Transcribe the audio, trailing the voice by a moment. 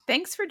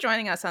Thanks for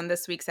joining us on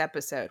this week's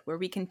episode, where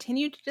we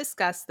continue to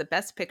discuss the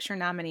Best Picture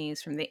nominees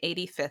from the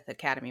 85th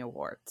Academy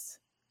Awards.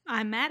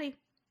 I'm Maddie.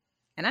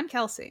 And I'm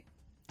Kelsey.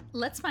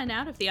 Let's find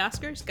out if the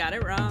Oscars got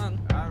it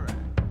wrong. All right.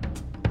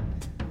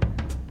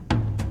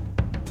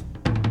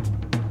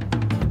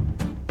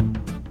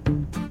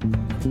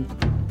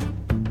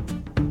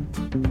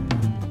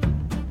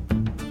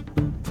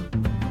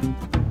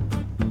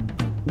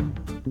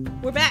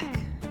 We're back.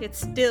 It's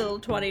still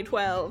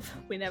 2012.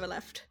 We never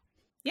left.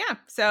 Yeah,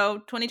 so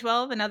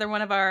 2012, another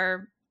one of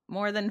our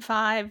more than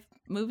 5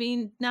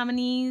 movie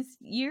nominees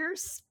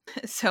years.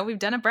 So we've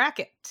done a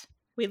bracket.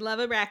 We love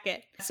a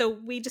bracket. So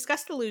we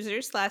discussed the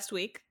losers last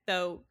week,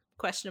 though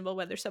questionable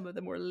whether some of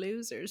them were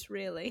losers,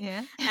 really.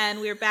 Yeah. And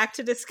we're back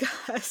to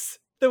discuss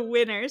the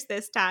winners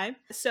this time.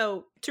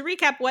 So to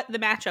recap what the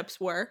matchups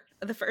were,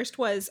 the first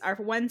was our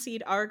 1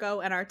 seed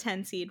Argo and our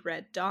 10 seed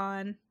Red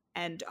Dawn,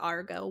 and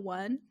Argo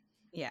won.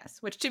 Yes,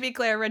 which to be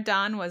clear, Red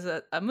Dawn was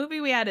a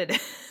movie we added.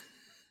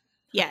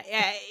 Yeah,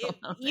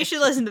 you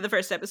should listen to the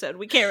first episode.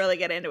 We can't really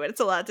get into it. It's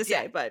a lot to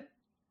say, but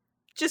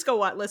just go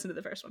listen to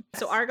the first one.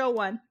 So Argo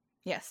won.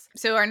 Yes.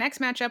 So our next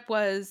matchup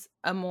was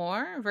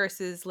Amour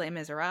versus Les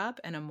Miserables,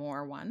 and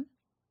Amour won.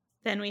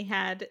 Then we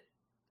had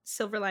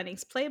Silver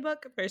Linings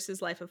Playbook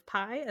versus Life of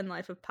Pi, and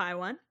Life of Pi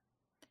won.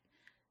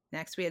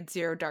 Next we had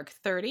Zero Dark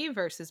 30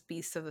 versus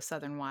Beasts of the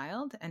Southern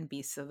Wild, and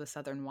Beasts of the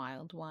Southern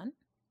Wild won.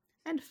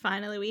 And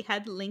finally we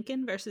had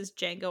Lincoln versus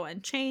Django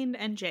Unchained,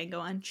 and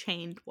Django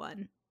Unchained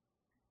won.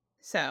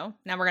 So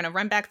now we're going to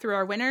run back through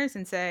our winners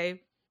and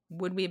say,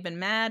 would we have been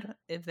mad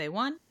if they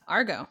won?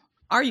 Argo,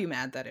 are you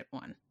mad that it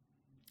won?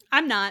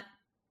 I'm not.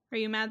 Are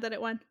you mad that it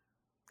won?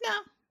 No,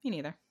 me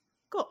neither.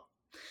 Cool.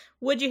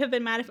 Would you have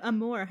been mad if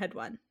Amour had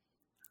won?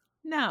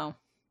 No.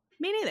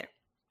 Me neither.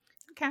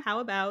 Okay. How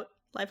about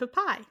Life of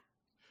Pi?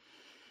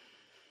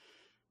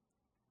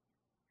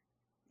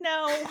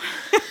 No.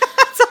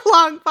 That's a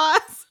long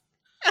pause.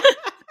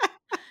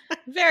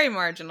 Very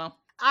marginal.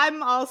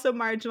 I'm also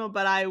marginal,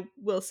 but I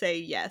will say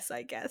yes,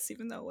 I guess,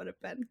 even though it would have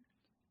been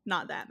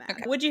not that mad.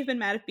 Okay. Would you have been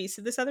mad if Beasts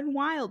of the Southern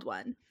Wild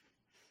won?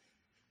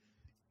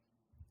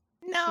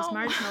 No. She's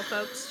marginal,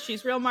 folks.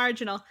 She's real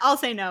marginal. I'll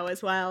say no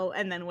as well.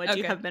 And then would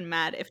you Okay. have been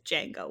mad if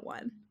Django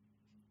won?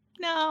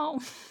 No.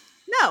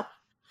 No.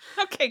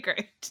 Okay,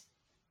 great.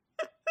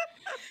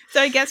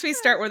 So I guess we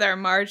start with our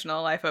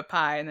marginal Life of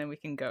Pi, and then we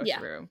can go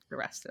through the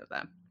rest of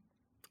them.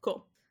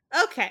 Cool.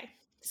 Okay.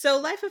 So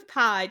Life of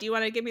Pi, do you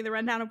want to give me the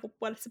rundown of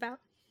what it's about?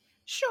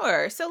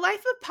 Sure. So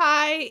Life of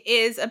Pi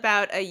is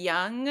about a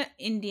young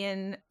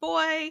Indian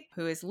boy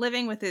who is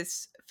living with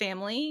his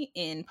family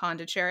in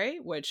Pondicherry,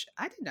 which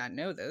I did not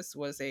know this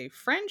was a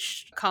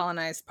French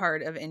colonized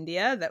part of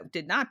India that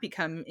did not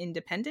become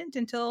independent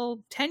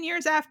until 10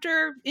 years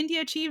after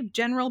India achieved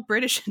general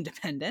British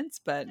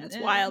independence. But that's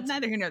wild.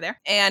 Neither here nor there.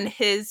 And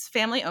his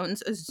family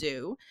owns a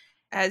zoo.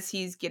 As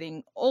he's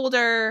getting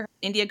older,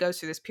 India goes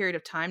through this period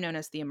of time known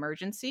as the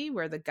emergency,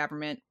 where the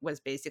government was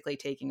basically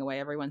taking away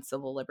everyone's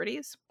civil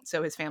liberties.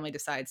 So his family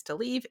decides to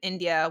leave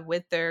India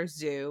with their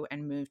zoo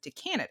and move to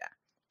Canada.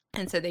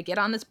 And so they get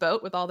on this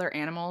boat with all their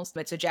animals.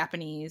 It's a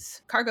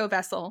Japanese cargo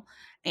vessel.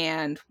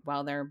 And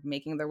while they're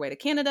making their way to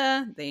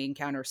Canada, they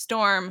encounter a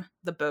storm.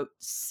 The boat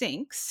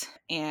sinks,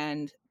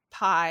 and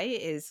Pi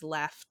is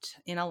left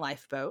in a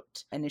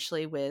lifeboat,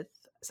 initially with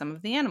some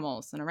of the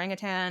animals, an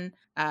orangutan,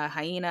 a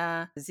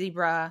hyena, a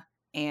zebra,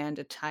 and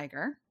a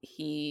tiger.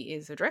 He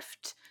is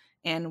adrift,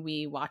 and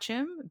we watch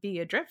him be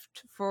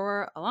adrift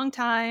for a long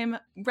time.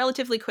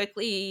 Relatively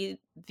quickly,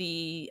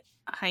 the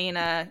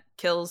hyena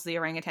kills the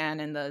orangutan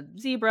and the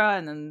zebra,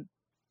 and then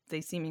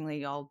they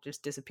seemingly all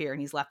just disappear,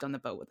 and he's left on the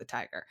boat with the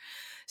tiger.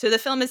 So the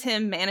film is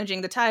him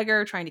managing the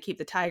tiger, trying to keep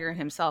the tiger and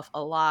himself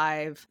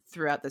alive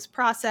throughout this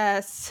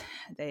process.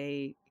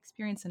 They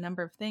experience a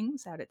number of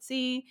things out at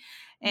sea,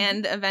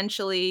 and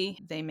eventually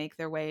they make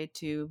their way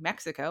to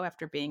Mexico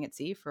after being at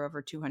sea for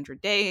over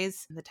 200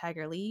 days. The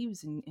tiger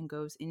leaves and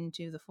goes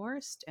into the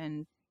forest,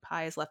 and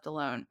Pi is left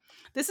alone.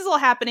 This is all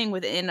happening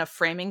within a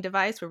framing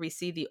device where we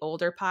see the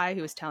older Pi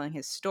who is telling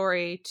his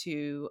story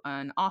to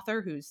an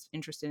author who's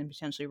interested in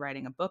potentially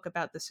writing a book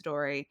about the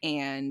story.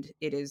 And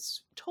it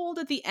is told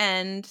at the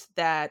end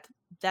that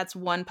that's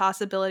one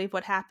possibility of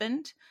what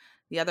happened.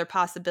 The other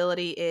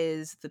possibility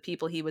is the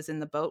people he was in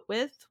the boat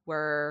with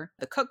were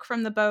the cook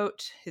from the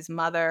boat, his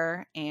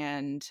mother,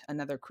 and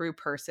another crew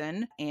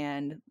person.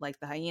 And like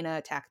the hyena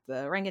attacked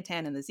the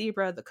orangutan and the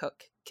zebra, the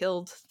cook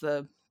killed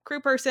the crew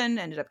person,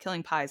 ended up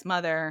killing Pi's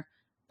mother.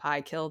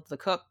 Pi killed the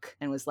cook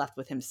and was left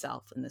with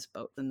himself in this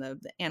boat. And the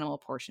animal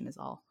portion is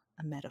all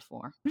a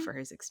metaphor for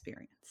his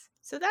experience.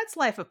 So that's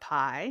Life of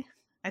Pi.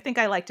 I think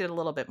I liked it a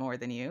little bit more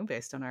than you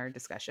based on our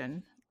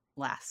discussion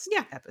last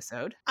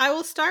episode. I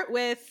will start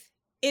with,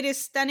 it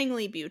is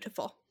stunningly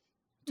beautiful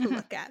to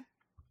look at.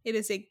 It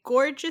is a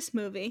gorgeous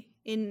movie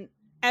in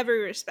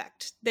every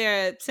respect.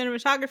 The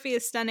cinematography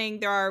is stunning.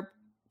 There are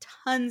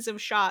tons of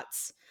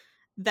shots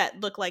that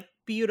look like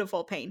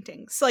beautiful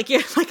paintings. Like,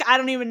 you're like, I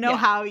don't even know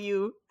how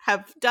you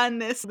have done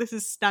this. This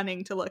is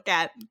stunning to look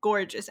at.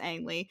 Gorgeous,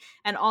 Ang Lee.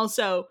 And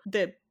also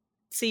the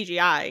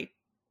CGI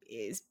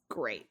is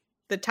great.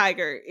 The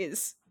tiger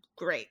is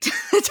great.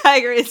 The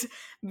tiger is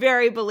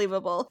very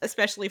believable,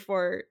 especially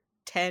for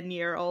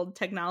 10-year-old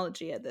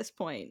technology at this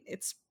point.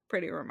 It's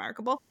pretty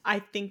remarkable. I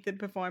think the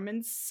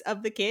performance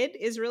of the kid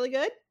is really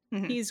good.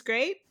 Mhm. He's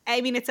great.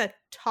 I mean, it's a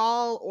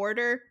tall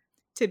order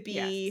to be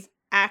Yes.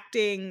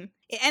 acting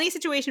in any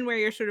situation where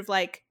you're sort of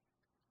like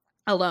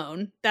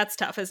alone. That's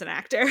tough as an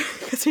actor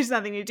because there's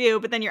nothing to do.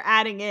 But then you're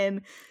adding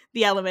in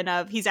the element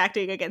of he's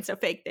acting against a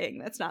fake thing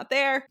that's not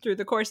there through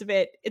the course of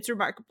it. It's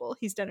remarkable.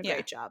 He's done a Yeah.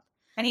 great job.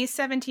 And he's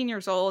 17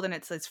 years old, and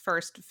it's his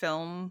first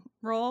film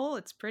role.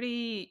 It's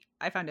pretty,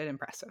 I found it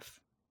impressive.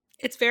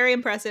 It's very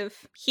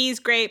impressive. He's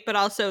great, but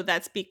also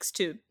that speaks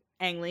to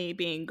Ang Lee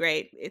being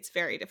great. It's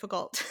very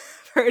difficult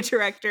for a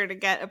director to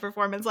get a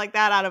performance like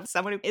that out of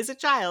someone who is a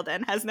child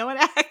and has no one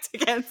to act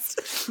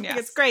against. Like,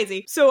 it's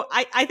crazy. So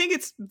I think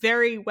it's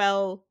very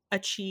well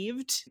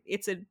achieved.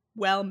 It's a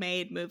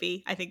well-made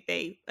movie. I think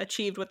they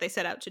achieved what they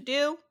set out to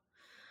do.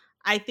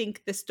 I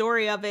think the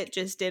story of it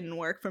just didn't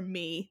work for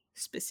me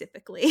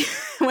specifically.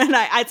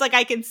 It's like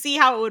I can see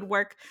how it would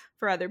work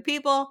for other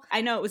people.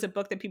 I know it was a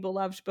book that people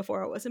loved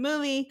before it was a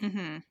movie,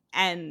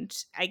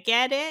 and I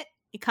get it.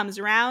 It comes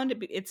around.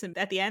 It's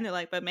at the end. They're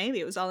like, but maybe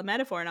it was all a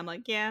metaphor, and I'm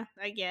like, yeah,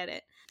 I get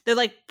it. The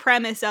like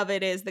premise of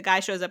it is the guy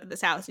shows up at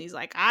this house and he's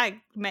like,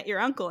 I met your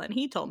uncle and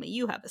he told me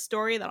you have a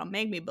story that'll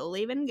make me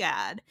believe in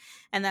God.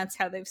 And that's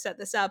how they've set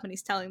this up. And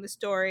he's telling the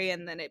story,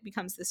 and then it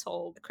becomes this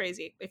whole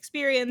crazy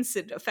experience.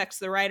 It affects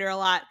the writer a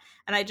lot.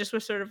 And I just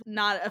was sort of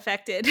not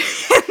affected in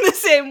the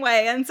same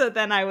way. And so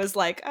then I was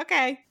like,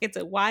 okay, it's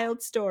a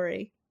wild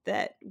story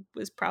that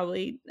was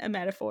probably a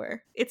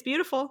metaphor. It's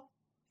beautiful.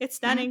 It's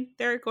stunning.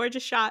 There are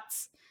gorgeous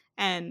shots.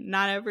 And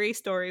not every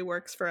story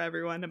works for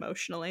everyone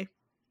emotionally.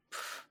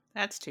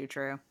 That's too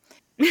true.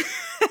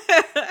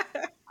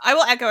 I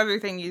will echo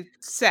everything you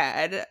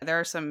said. There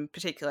are some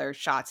particular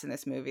shots in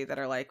this movie that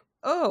are like,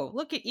 oh,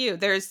 look at you.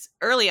 There's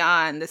early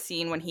on the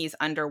scene when he's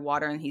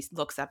underwater and he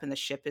looks up and the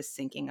ship is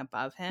sinking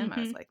above him. I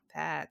was like,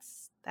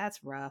 that's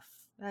rough.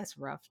 That's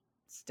rough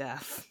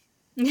stuff.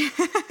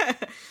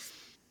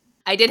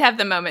 I did have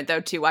the moment,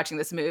 though, too, watching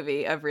this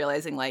movie of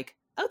realizing, like,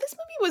 oh, this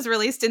movie was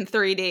released in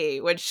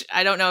 3D, which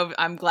I don't know if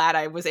I'm glad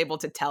I was able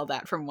to tell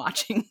that from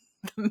watching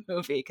the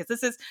movie, because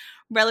this is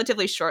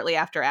relatively shortly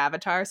after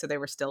Avatar, so they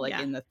were still like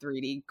in the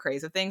 3D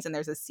craze of things. And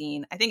there's a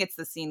scene, I think it's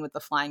the scene with the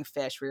flying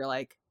fish, where you're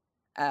like,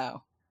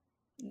 oh,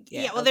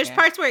 yeah. Well, there's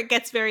parts where it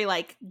gets very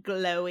like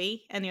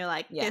glowy, and you're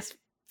like, this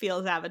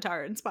feels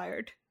Avatar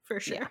inspired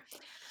for sure.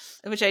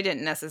 Which I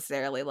didn't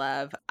necessarily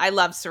love. I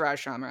loved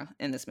Suraj Sharma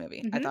in this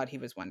movie. I thought he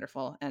was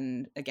wonderful,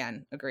 and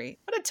again, agree.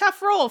 What a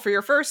tough role for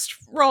your first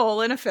role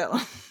in a film.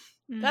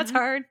 That's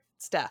hard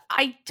stuff.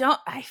 I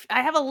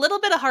have a little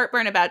bit of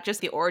heartburn about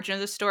just the origin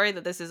of the story,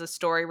 that this is a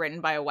story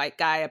written by a white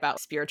guy about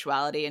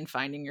spirituality and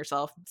finding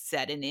yourself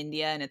set in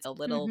India, and it's a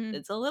little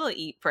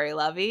eat, pray,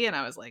 lovey, and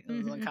I was like,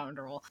 this is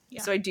uncomfortable.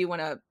 So I do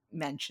want to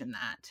mention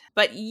that.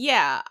 But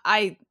yeah,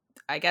 I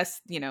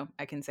guess,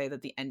 I can say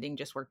that the ending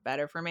just worked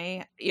better for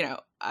me.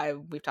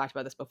 We've talked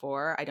about this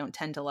before. I don't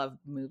tend to love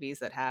movies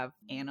that have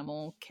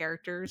animal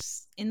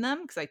characters in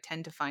them, because I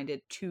tend to find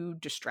it too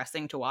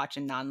distressing to watch,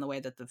 and not in the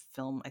way that the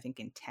film, I think,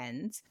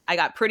 intends. I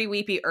got pretty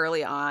weepy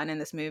early on in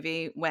this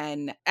movie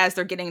when, as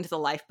they're getting into the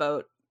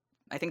lifeboat,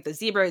 I think the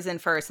zebra is in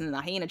first, and then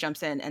the hyena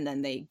jumps in, and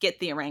then they get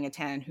the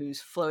orangutan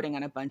who's floating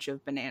on a bunch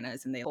of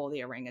bananas, and they pull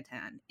the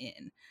orangutan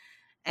in.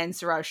 And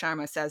Suraj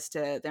Sharma says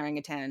to the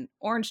orangutan,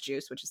 Orange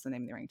Juice, which is the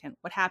name of the orangutan,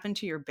 what happened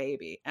to your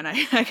baby? And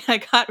I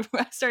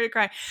started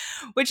crying,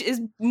 which is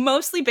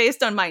mostly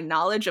based on my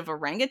knowledge of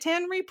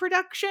orangutan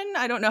reproduction.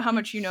 I don't know how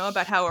much you know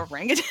about how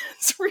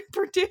orangutans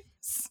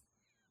reproduce.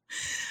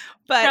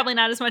 But probably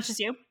not as much as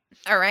you.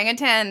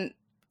 Orangutan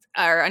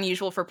are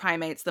unusual for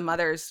primates. The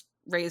mothers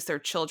raise their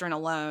children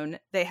alone.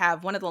 They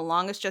have one of the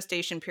longest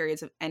gestation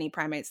periods of any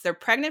primates. They're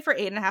pregnant for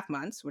 8.5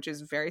 months, which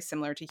is very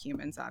similar to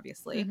humans,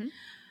 obviously.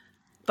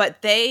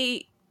 But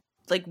they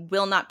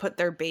will not put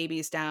their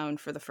babies down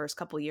for the first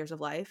couple years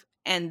of life.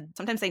 And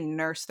sometimes they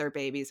nurse their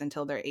babies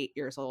until they're 8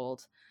 years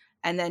old.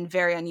 And then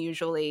very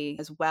unusually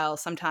as well,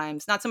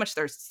 sometimes not so much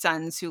their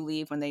sons who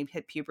leave when they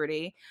hit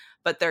puberty,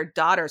 but their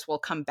daughters will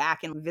come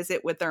back and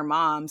visit with their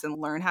moms and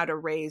learn how to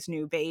raise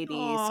new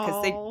babies,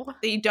 because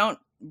they don't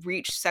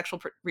reach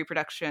sexual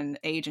reproduction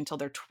age until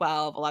they're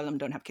 12. A lot of them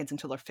don't have kids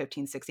until they're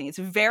 15, 16. It's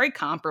very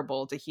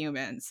comparable to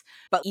humans,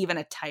 but even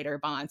a tighter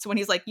bond. So when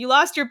he's like, you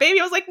lost your baby,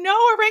 I was like, no,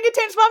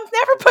 orangutans' moms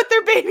never put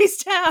their babies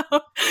down.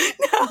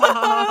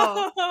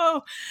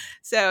 No.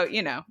 So,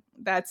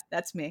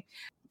 that's me.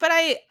 But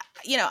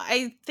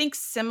I think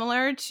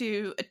similar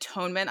to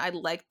Atonement, I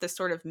like the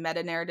sort of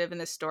meta narrative in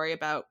this story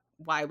about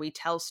why we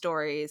tell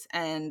stories.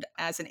 And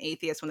as an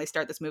atheist, when they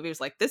start this movie, it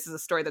was like, this is a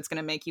story that's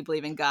going to make you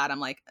believe in God. I'm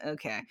like,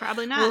 okay,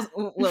 probably not.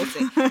 We'll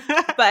see.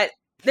 But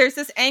there's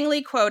this Ang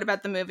Lee quote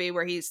about the movie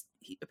where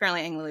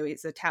apparently Ang Lee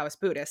is a Taoist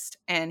Buddhist,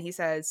 and he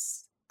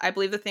says, I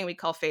believe the thing we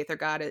call faith or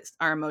God is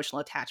our emotional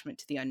attachment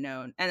to the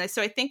unknown. And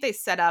so I think they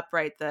set up,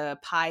 right, the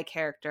Pi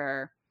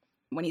character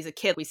when he's a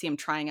kid, we see him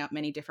trying out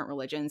many different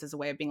religions as a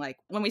way of being like,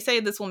 when we say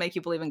this will make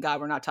you believe in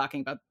God, we're not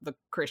talking about the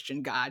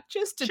Christian God,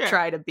 just to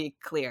try to be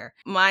clear.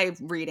 My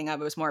reading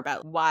of it was more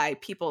about why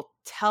people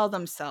tell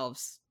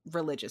themselves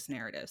religious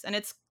narratives, and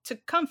it's to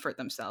comfort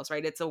themselves,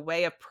 right? It's a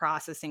way of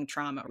processing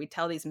trauma. We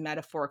tell these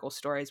metaphorical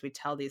stories, we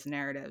tell these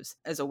narratives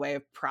as a way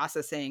of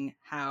processing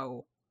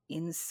how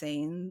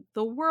insane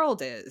the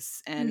world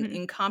is, and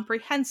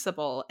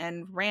incomprehensible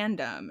and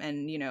random,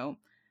 and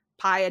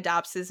pi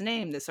adopts his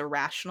name, this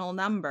irrational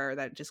number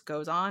that just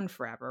goes on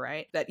forever,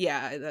 right? That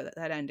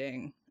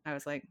ending, I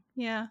was like,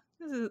 yeah,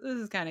 this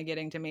is kind of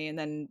getting to me. And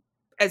then,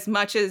 as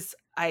much as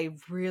I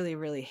really,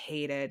 really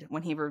hated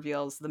when he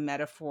reveals the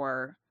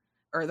metaphor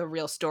or the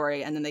real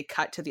story, and then they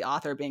cut to the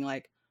author being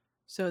like,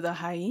 so the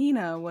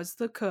hyena was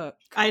the cook.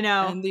 I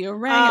know. And the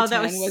orangutan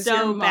that was so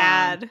your mom.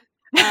 bad.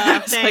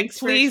 Thanks like,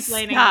 please for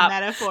explaining the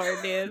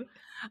metaphor, dude.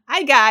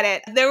 I got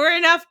it. There were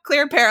enough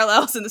clear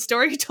parallels in the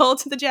story you told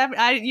to the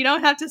Japanese. You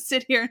don't have to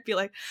sit here and be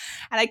like,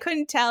 and I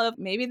couldn't tell if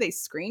maybe they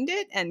screened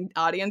it and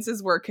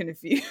audiences were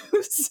confused.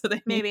 So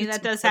maybe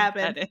that does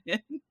happen.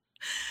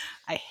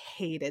 I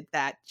hated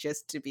that,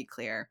 just to be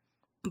clear.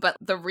 But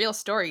the real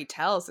story he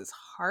tells is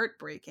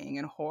heartbreaking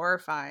and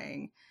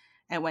horrifying.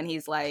 And when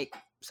he's like,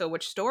 so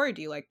which story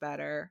do you like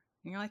better?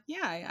 And you're like,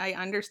 yeah, I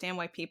understand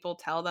why people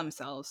tell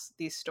themselves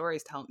these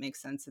stories to help make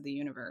sense of the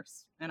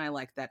universe. And I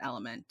like that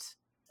element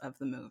of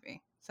the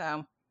movie.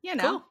 So,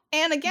 cool.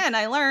 And again,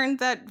 I learned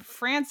that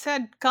France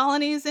had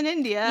colonies in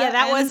India. Yeah,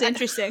 that was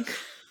interesting.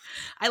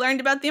 I learned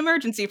about the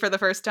emergency for the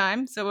first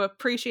time, so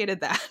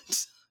appreciated that.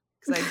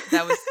 Because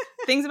that was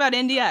things about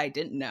India I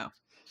didn't know.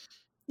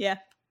 Yeah.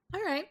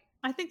 All right.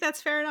 I think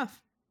that's fair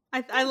enough.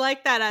 I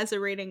like that as a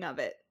reading of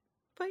it.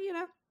 But,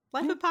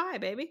 life of Pi,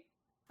 baby.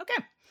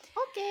 Okay.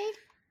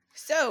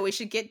 So we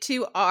should get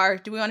to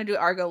do we want to do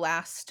Argo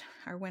last?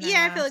 Our winner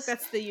last? I feel like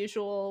that's the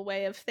usual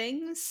way of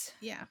things.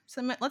 Yeah.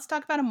 So let's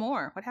talk about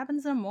Amour. What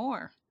happens in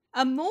Amour?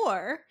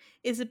 Amour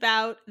is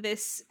about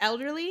this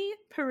elderly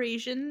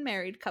Parisian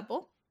married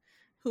couple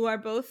who are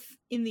both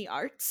in the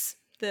arts.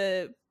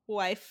 The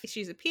wife,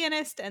 she's a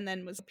pianist and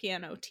then was a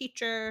piano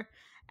teacher.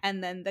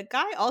 And then the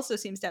guy also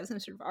seems to have some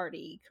sort of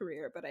arty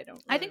career, but I don't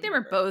really I think they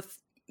remember. were both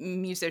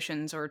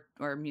musicians or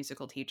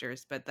musical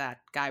teachers, but that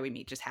guy we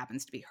meet just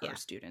happens to be her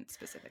student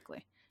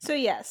specifically. So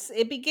yes,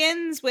 it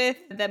begins with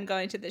them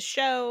going to this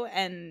show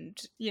and,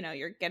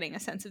 you're getting a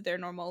sense of their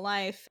normal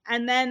life.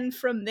 And then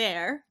from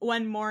there,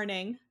 one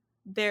morning,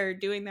 they're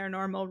doing their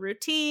normal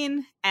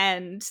routine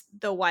and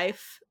the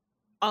wife,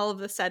 all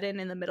of a sudden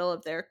in the middle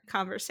of their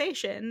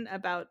conversation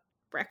about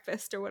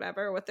breakfast or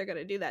whatever, what they're going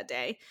to do that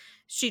day,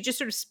 she just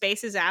sort of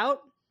spaces out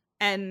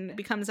and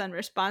becomes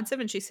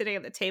unresponsive, and she's sitting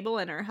at the table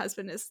and her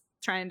husband is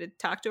trying to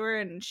talk to her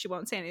and she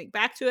won't say anything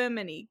back to him,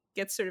 and he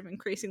gets sort of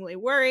increasingly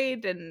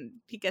worried, and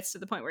he gets to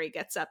the point where he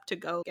gets up to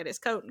go get his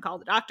coat and call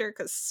the doctor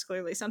because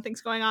clearly something's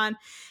going on.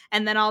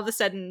 And then all of a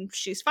sudden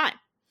she's fine.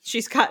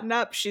 She's gotten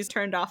up, she's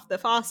turned off the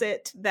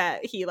faucet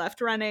that he left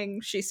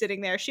running, she's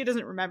sitting there, she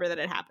doesn't remember that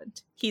it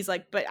happened. He's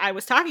like, but I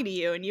was talking to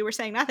you and you were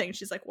saying nothing.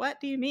 She's like,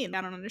 what do you mean? I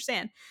don't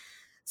understand.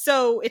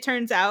 So it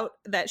turns out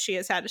that she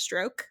has had a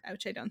stroke,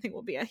 which I don't think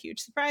will be a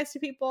huge surprise to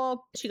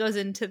people. She goes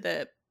into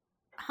the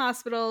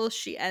hospital.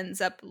 She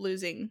ends up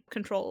losing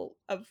control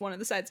of one of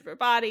the sides of her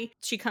body.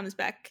 She comes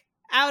back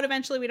out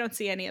eventually. We don't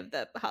see any of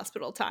the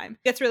hospital time.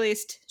 Gets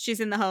released. She's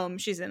in the home.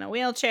 She's in a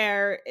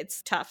wheelchair.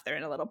 It's tough. They're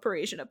in a little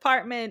Parisian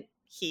apartment.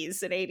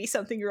 He's an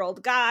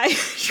 80-something-year-old guy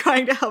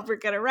trying to help her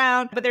get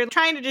around, but they're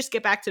trying to just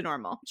get back to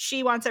normal.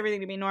 She wants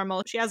everything to be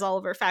normal. She has all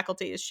of her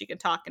faculties. She can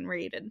talk and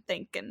read and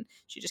think, and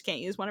she just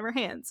can't use one of her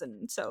hands,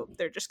 and so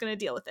they're just going to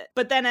deal with it.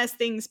 But then as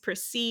things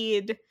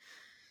proceed,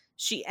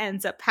 she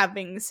ends up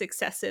having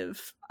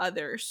successive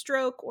other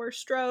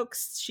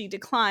strokes. She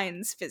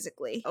declines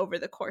physically over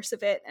the course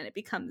of it, and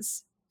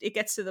it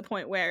gets to the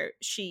point where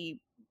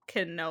she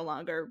can no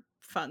longer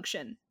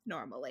function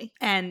normally.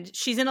 And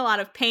she's in a lot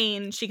of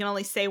pain. She can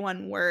only say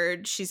one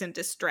word. She's in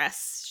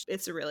distress.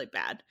 It's a really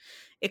bad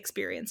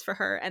experience for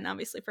her and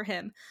obviously for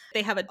him.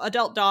 They have an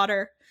adult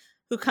daughter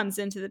who comes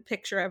into the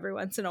picture every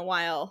once in a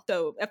while.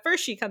 So at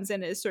first she comes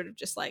in as sort of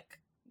just like,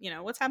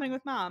 what's happening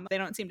with mom? They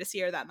don't seem to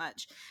see her that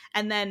much.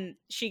 And then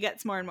she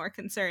gets more and more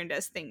concerned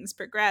as things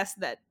progress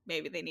that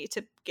maybe they need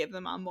to give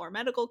the mom more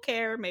medical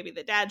care. Maybe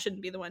the dad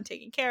shouldn't be the one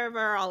taking care of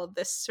her. All of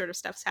this sort of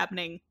stuff's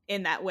happening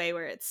in that way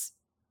where it's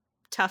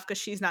tough because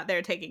she's not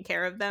there taking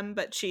care of them,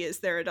 but she is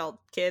their adult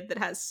kid that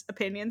has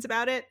opinions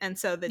about it. And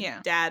so the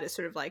dad is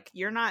sort of like,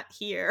 you're not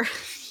here.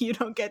 You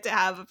don't get to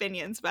have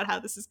opinions about how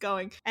this is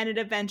going. And it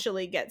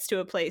eventually gets to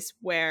a place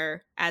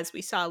where, as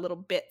we saw little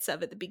bits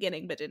of at the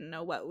beginning but didn't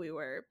know what we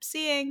were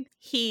seeing,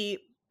 he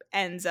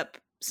ends up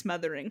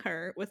smothering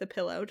her with a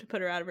pillow to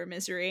put her out of her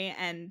misery,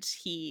 and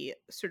he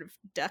sort of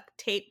duct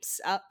tapes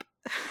up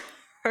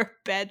her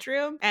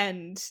bedroom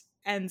and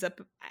ends up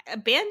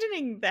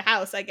abandoning the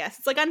house, I guess.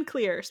 It's like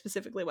unclear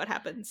specifically what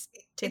happens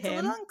to him. It's a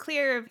little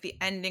unclear if the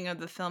ending of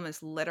the film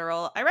is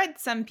literal. I read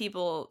some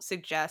people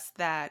suggest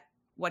that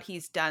what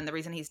he's done, the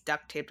reason he's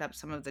duct taped up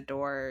some of the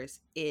doors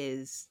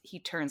is he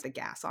turns the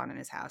gas on in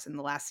his house. And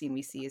the last scene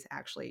we see is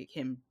actually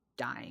him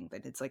dying,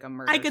 that it's like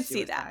a I could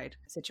see that murder-suicide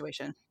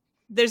situation.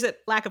 There's a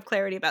lack of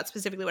clarity about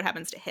specifically what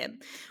happens to him.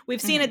 We've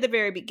seen at the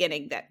very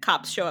beginning that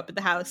cops show up at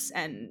the house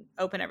and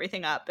open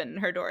everything up, and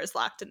her door is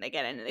locked, and they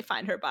get in and they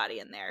find her body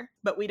in there.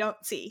 But we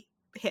don't see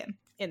him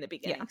in the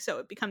beginning, so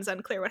it becomes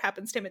unclear what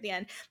happens to him at the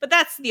end. But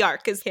that's the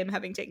arc, is him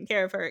having taken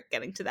care of her,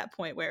 getting to that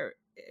point where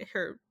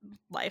her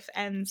life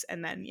ends,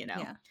 and then, you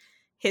know,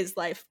 his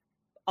life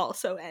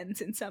also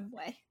ends in some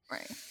way.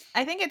 Right.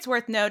 I think it's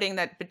worth noting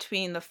that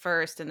between the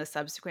first and the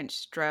subsequent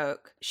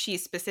stroke, she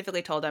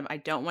specifically told him, I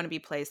don't want to be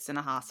placed in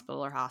a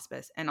hospital or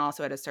hospice. And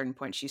also at a certain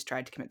point, she's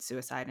tried to commit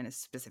suicide and has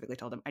specifically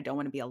told him, I don't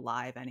want to be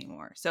alive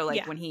anymore. So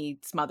like when he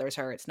smothers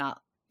her, it's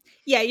not.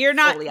 Yeah, you're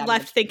not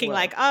left thinking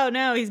like, oh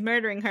no, he's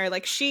murdering her.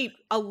 Like, she,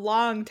 a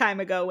long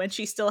time ago, when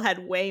she still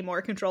had way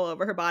more control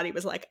over her body,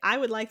 was like, I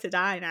would like to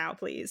die now,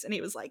 please. And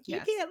he was like, you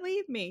can't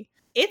leave me.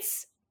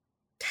 It's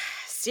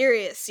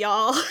serious,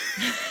 y'all.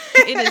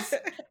 It is.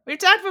 We've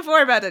talked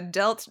before about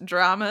adult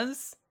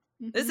dramas.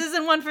 This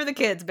isn't one for the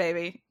kids,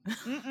 baby.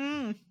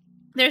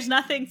 There's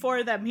nothing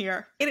for them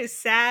here. It is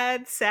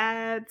sad,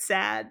 sad,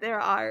 sad. There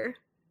are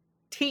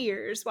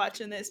tears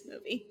watching this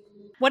movie.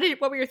 What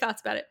were your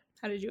thoughts about it?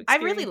 How did you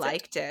experience it? I really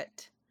liked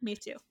it. Me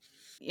too.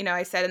 You know,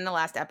 I said in the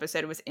last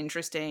episode it was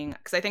interesting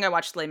because I think I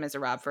watched Les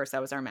Miserables first. That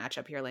was our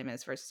matchup here, Les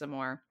Mis versus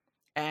Amour.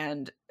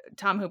 And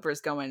Tom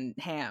Hooper's going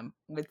ham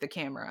with the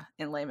camera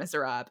in Les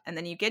Miserables. And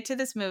then you get to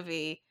this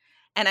movie,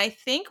 and I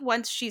think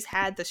once she's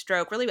had the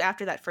stroke, really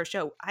after that first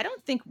show, I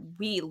don't think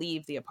we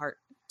leave the apartment.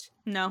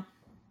 No.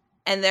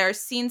 And there are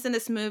scenes in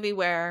this movie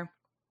where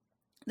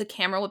the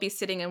camera will be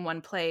sitting in one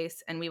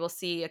place, and we will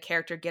see a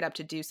character get up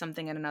to do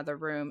something in another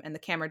room, and the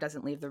camera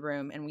doesn't leave the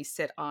room, and we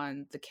sit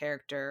on the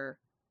character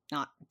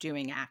not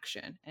doing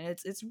action. And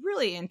it's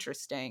really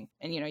interesting.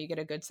 And, you know, you get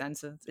a good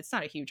sense of, it's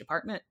not a huge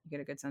apartment. You get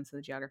a good sense of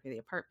the geography of the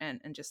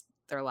apartment and just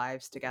their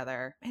lives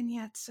together. And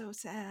yeah, it's so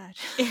sad.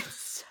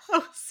 It's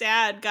so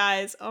sad,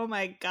 guys. Oh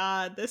my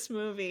God, this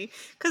movie.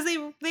 Because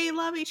they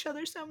love each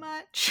other so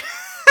much.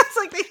 It's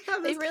like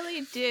they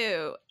really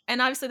do.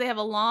 And obviously they have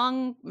a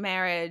long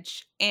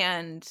marriage,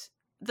 and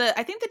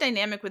I think the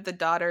dynamic with the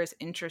daughter is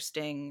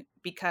interesting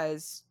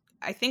because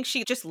I think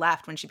she just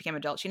left when she became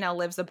adult. She now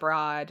lives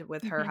abroad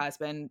with her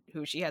husband,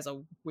 who she has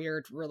a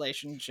weird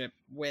relationship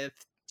with,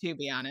 to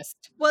be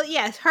honest. Well,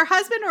 yes, her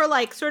husband, or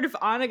like sort of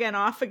on again,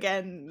 off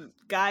again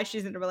guy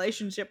she's in a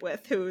relationship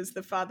with, who is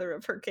the father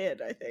of her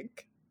kid, I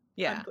think.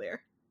 Yeah.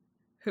 Unclear.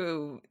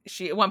 Who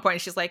she, at one point,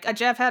 she's like,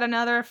 Jeff had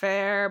another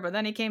affair, but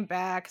then he came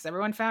back because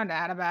everyone found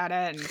out about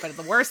it. But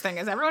the worst thing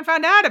is everyone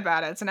found out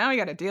about it. So now we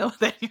got to deal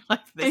with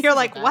it. You're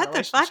like, what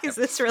the fuck is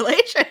this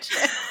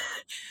relationship?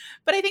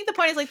 But I think the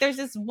point is, like, there's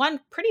this one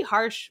pretty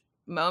harsh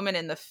moment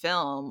in the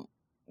film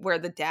where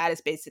the dad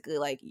is basically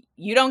like,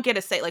 you don't get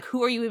to say, like,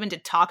 who are you even to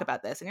talk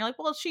about this? And you're like,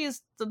 well, she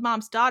is the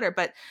mom's daughter.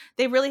 But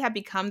they really have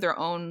become their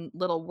own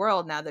little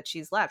world now that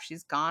she's left.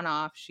 She's gone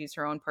off. She's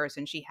her own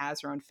person. She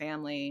has her own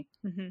family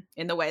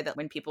in the way that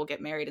when people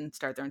get married and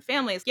start their own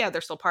families, yeah,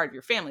 they're still part of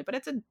your family, but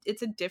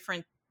it's a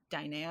different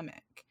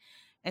dynamic.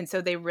 And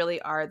so they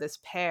really are this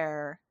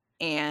pair.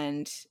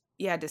 And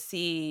yeah, to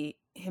see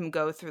him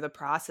go through the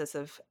process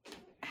of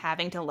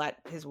having to let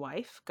his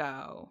wife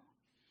go.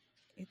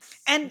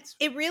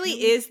 It really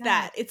is sad.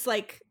 That. It's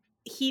like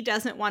he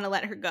doesn't want to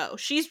let her go.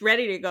 She's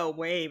ready to go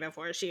way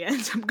before she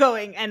ends up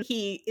going, and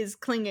he is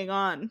clinging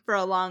on for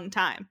a long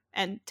time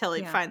until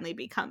he finally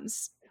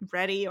becomes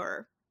ready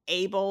or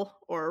able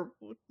or,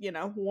 you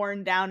know,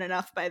 worn down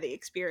enough by the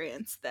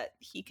experience that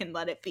he can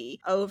let it be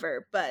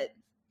over. But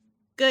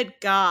good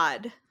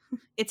God,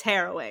 it's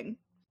harrowing.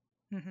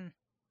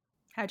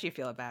 How'd you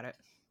feel about it?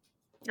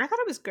 I thought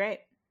it was great.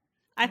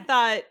 I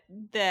thought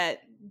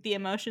that the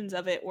emotions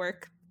of it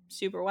work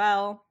super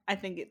well. I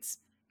think it's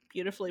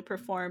beautifully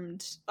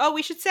performed. Oh,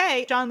 we should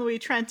say Jean-Louis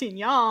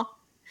Trintignant,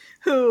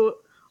 who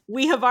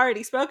we have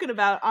already spoken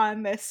about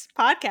on this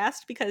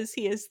podcast because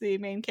he is the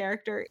main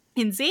character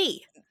in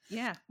Z.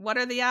 Yeah. What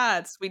are the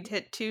odds? We'd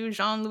hit 2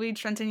 Jean-Louis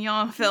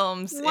Trintignant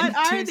films in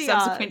 2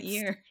 subsequent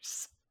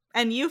years.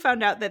 And you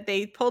found out that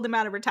they pulled him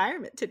out of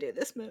retirement to do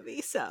this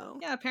movie, so...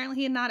 Yeah, apparently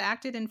he had not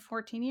acted in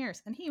 14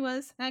 years, and he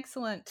was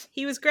excellent.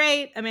 He was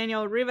great.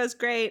 Emmanuel Riva's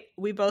great.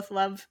 We both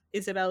love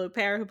Isabelle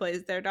Huppert, who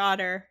plays their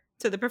daughter.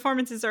 So the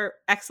performances are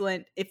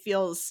excellent. It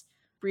feels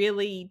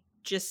really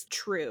just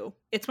true.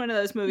 It's one of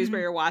those movies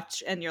where you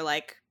watch and you're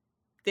like,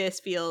 this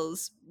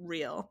feels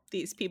real.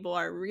 These people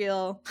are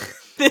real.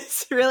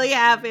 This really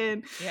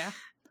happened. Yeah.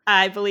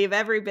 I believe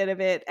every bit of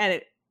it. And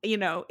it, you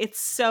know, it's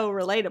so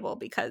relatable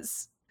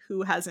because...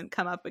 who hasn't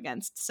come up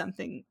against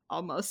something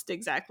almost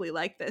exactly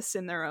like this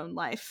in their own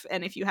life?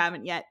 And if you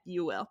haven't yet,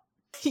 you will.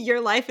 Your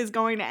life is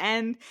going to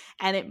end,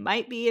 and it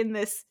might be in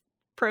this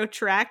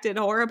protracted,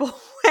 horrible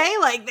way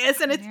like this.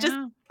 And it's just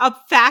a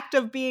fact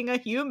of being a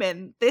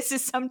human. This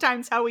is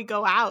sometimes how we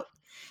go out.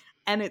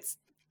 And it's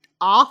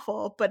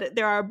awful, but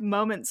there are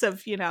moments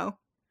of, you know,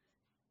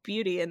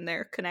 beauty in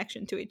their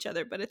connection to each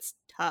other, but it's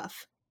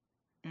tough.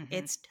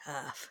 It's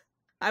tough.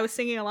 I was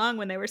singing along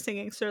when they were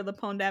singing Sur le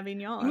Pont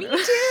d'Avignon. Me too.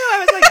 I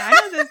was like, I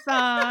know this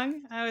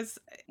song.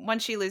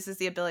 Once she loses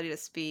the ability to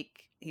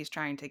speak, he's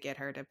trying to get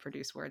her to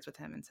produce words with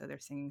him. And so they're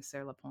singing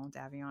Sur le Pont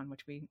d'Avignon,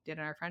 which we did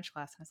in our French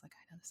class. And I was like,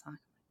 I know the song.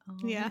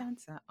 Yeah.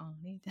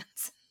 Only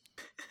dance.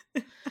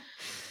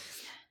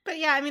 But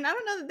yeah, I mean, I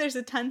don't know that there's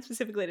a ton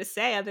specifically to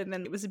say other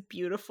than it was a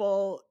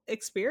beautiful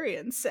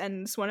experience.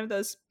 And it's one of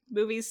those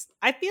movies,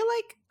 I feel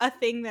like a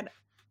thing that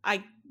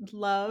I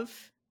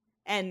love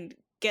and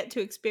get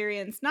to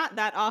experience not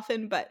that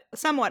often, but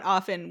somewhat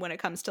often when it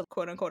comes to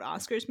quote unquote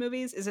Oscars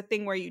movies is a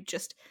thing where you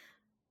just,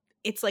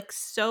 it's like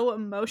so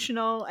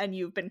emotional and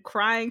you've been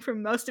crying for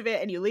most of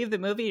it and you leave the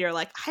movie, you're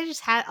like,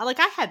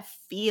 I had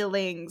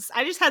feelings.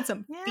 I just had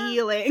some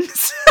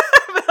feelings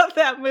about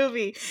that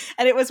movie.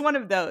 And it was one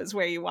of those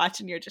where you watch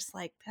and you're just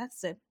like, I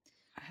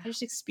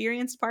just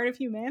experienced part of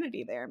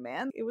humanity there,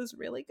 man. It was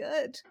really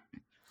good.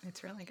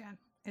 It's really good.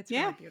 It's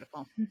really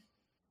beautiful.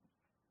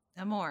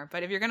 No more.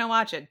 But if you're going to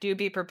watch it, do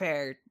be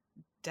prepared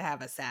to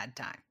have a sad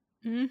time.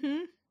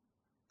 Mm-hmm.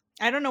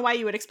 I don't know why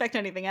you would expect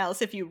anything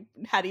else if you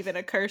had even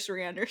a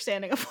cursory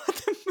understanding of what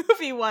the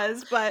movie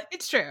was, but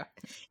it's true.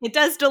 It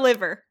does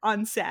deliver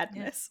on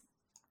sadness.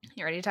 Yeah.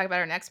 You ready to talk about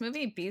our next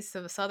movie, Beasts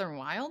of the Southern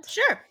Wild?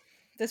 Sure.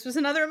 This was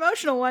another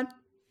emotional one.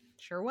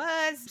 Sure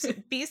was. So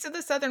Beasts of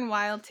the Southern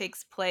Wild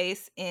takes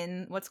place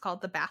in what's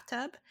called the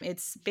Bathtub.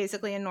 It's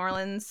basically in New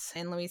Orleans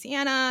in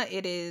Louisiana.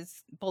 It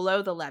is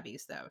below the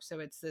levees, though.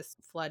 So it's this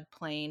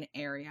floodplain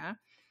area.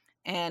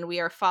 And we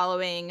are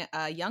following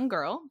a young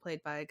girl,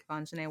 played by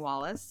Quvenzhané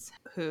Wallis,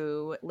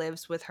 who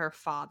lives with her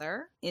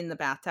father in the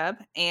bathtub.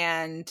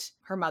 And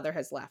her mother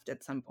has left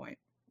at some point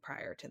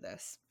prior to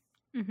this.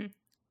 Mm-hmm.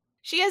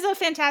 She has a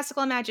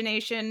fantastical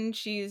imagination.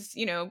 She's,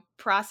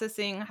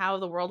 processing how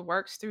the world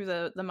works through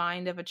the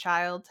mind of a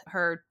child.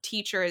 Her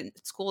teacher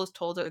at school has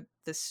told her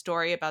this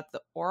story about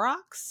the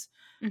aurochs,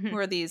 who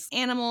are these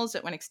animals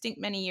that went extinct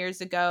many years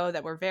ago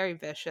that were very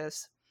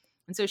vicious.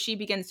 And so she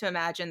begins to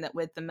imagine that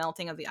with the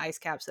melting of the ice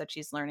caps that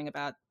she's learning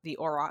about, the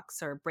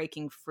aurochs are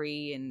breaking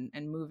free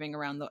and moving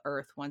around the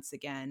earth once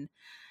again.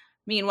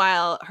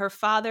 Meanwhile, her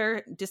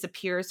father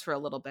disappears for a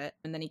little bit,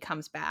 and then he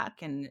comes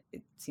back, and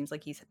it seems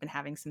like he's been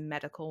having some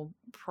medical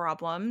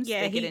problems.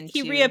 Yeah,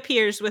 he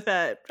reappears with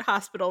a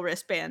hospital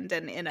wristband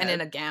and in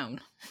a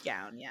gown.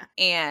 Gown, yeah.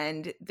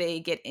 And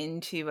they get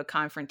into a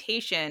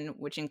confrontation,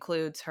 which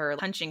includes her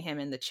punching him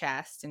in the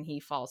chest, and he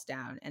falls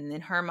down. And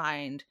in her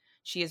mind,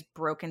 she has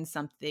broken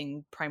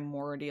something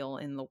primordial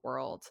in the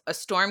world. A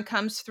storm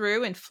comes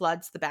through and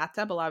floods the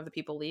bathtub. A lot of the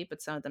people leave,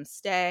 but some of them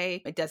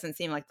stay. It doesn't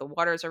seem like the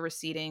waters are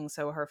receding,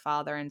 so her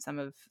father and some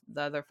of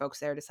the other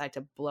folks there decide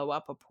to blow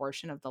up a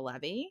portion of the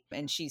levee.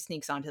 And she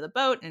sneaks onto the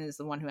boat and is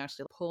the one who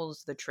actually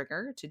pulls the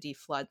trigger to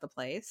deflood the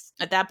place.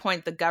 At that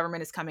point, the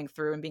government is coming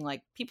through and being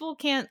like, people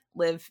can't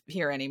live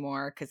here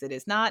anymore because it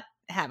is not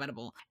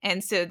habitable.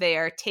 And so they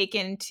are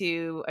taken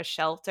to a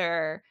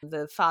shelter.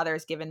 The father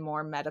is given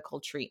more medical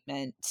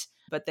treatment,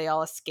 but they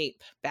all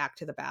escape back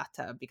to the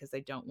bathtub because they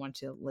don't want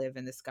to live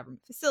in this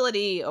government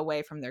facility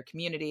away from their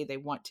community. They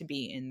want to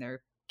be in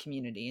their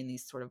community in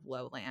these sort of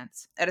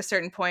lowlands. At a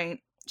certain point,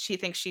 she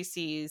thinks she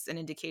sees an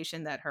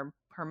indication that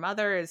her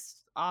mother is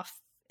off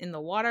in the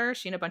water.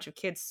 She and a bunch of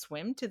kids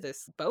swim to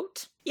this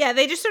boat. Yeah,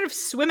 they just sort of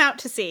swim out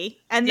to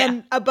sea, and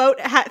then a boat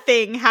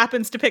thing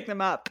happens to pick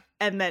them up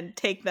and then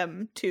take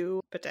them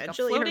to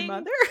potentially her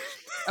mother.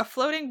 A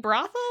floating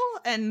brothel,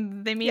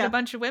 and they meet a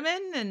bunch of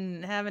women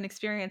and have an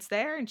experience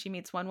there. And she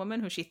meets one woman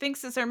who she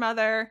thinks is her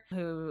mother,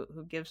 who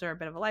gives her a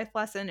bit of a life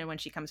lesson. And when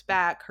she comes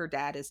back, her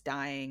dad is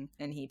dying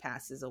and he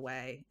passes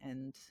away.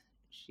 And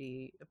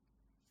she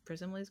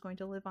presumably is going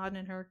to live on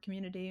in her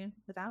community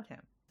without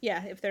him.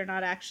 Yeah, if they're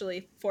not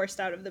actually forced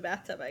out of the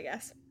bathtub, I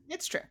guess.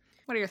 It's true.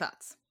 What are your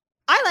thoughts?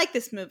 I like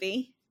this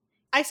movie.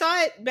 I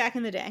saw it back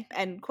in the day,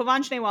 and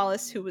Quvenzhané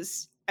Wallis, who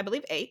was, I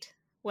believe, 8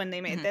 when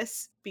they made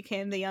this,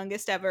 became the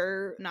youngest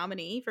ever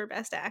nominee for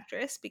Best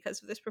Actress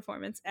because of this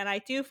performance, and I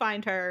do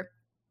find her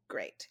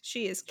great.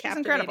 She is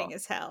captivating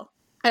as hell.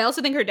 I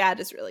also think her dad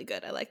is really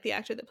good. I like the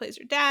actor that plays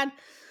her dad.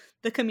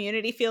 The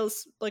community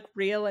feels like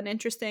real and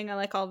interesting. I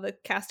like all the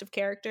cast of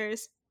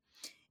characters.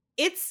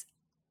 It's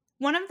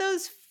one of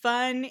those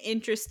fun,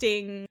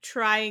 interesting,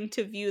 trying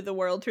to view the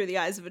world through the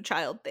eyes of a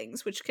child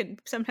things, which can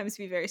sometimes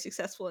be very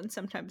successful and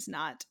sometimes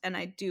not. And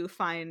I do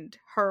find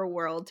her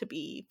world to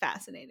be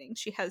fascinating.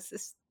 She has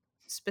this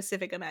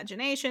specific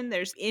imagination.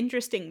 There's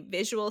interesting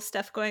visual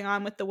stuff going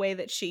on with the way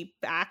that she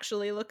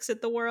actually looks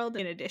at the world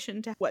in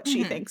addition to what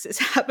she thinks is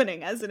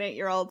happening as an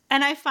 8-year-old.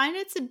 And I find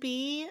it to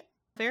be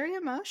very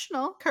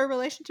emotional. Her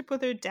relationship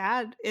with her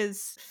dad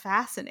is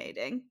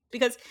fascinating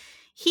because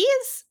he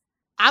is...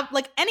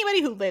 like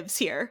anybody who lives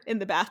here in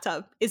the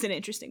bathtub is an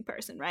interesting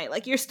person, right?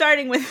 Like you're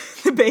starting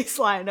with the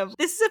baseline of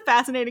this is a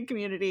fascinating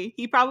community.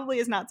 He probably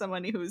is not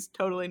somebody who's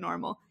totally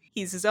normal.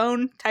 He's his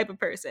own type of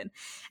person.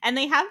 And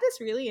they have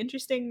this really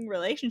interesting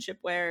relationship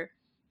where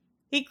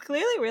he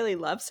clearly really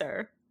loves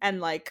her.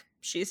 And like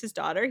she's his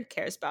daughter. He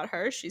cares about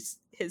her. She's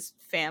his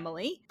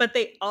family. But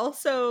they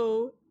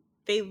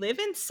they live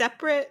in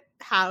separate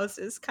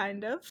houses,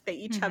 kind of. They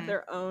each have Mhm.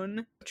 their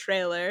own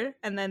trailer,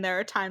 and then there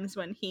are times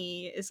when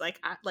he is like,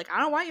 I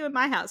don't want you in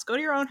my house. Go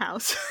to your own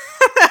house."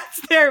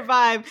 That's their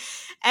vibe.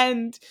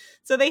 And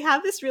so they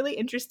have this really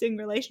interesting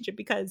relationship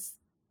because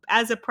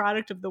as a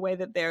product of the way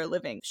that they're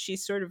living, she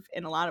sort of,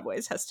 in a lot of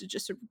ways, has to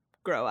just sort of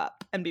grow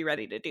up and be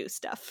ready to do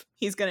stuff.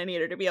 He's going to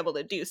need her to be able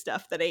to do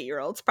stuff that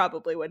 8-year-olds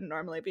probably wouldn't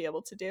normally be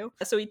able to do.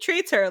 So he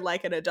treats her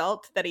like an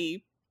adult that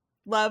he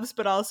loves,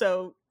 but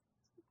also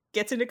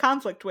gets into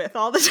conflict with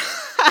all the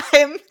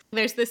time.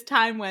 There's this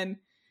time when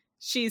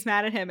she's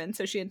mad at him, and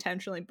so she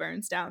intentionally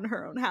burns down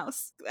her own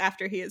house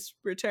after he has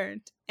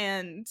returned.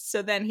 And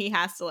so then he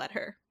has to let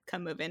her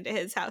come move into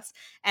his house.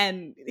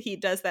 And he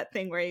does that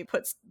thing where he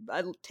puts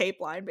a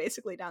tape line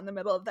basically down the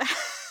middle of the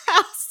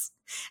house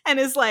and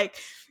is like,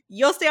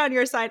 "You'll stay on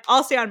your side,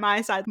 I'll stay on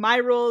my side. My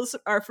rules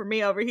are for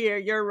me over here,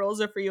 your rules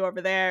are for you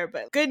over there.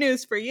 But good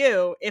news for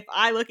you, if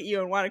I look at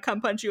you and want to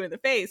come punch you in the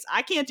face,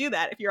 I can't do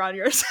that if you're on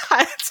your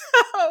side.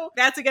 So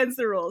that's against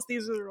the rules.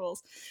 These are the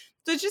rules."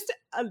 So it's just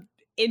an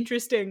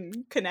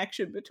interesting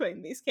connection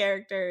between these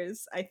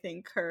characters. I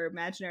think her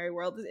imaginary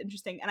world is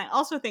interesting. And I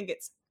also think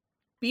it's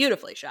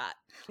beautifully shot.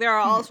 There are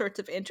all sorts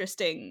of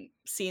interesting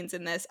scenes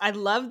in this. I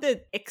love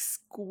the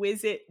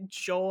exquisite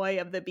joy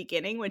of the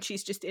beginning when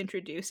she's just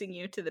introducing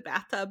you to the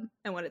bathtub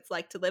and what it's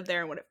like to live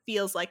there and what it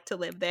feels like to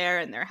live there,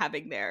 and they're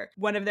having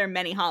one of their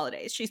many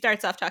holidays. She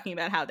starts off talking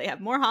about how they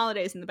have more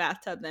holidays in the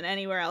bathtub than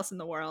anywhere else in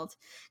the world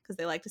because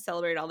they like to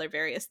celebrate all their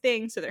various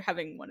things, so they're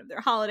having one of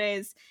their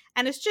holidays,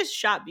 and it's just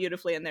shot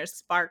beautifully, and there's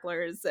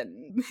sparklers,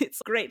 and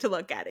it's great to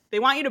look at it. They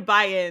want you to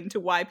buy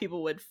into why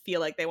people would feel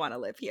like they want to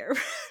live here,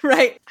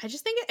 right? I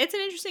just think it's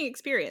an interesting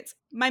experience.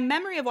 My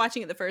memory of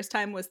watching it the first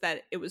time was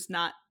that it was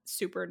not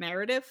super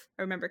narrative.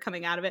 I remember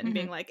coming out of it and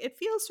being like, it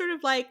feels sort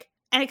of like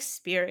an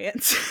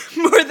experience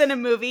more than a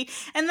movie.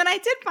 And then I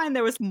did find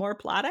there was more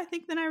plot, I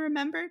think, than I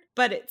remembered.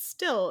 But it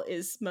still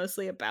is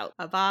mostly about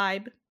a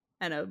vibe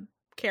and a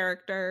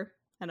character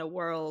and a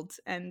world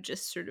and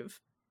just sort of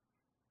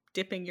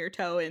dipping your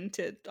toe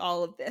into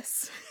all of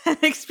this and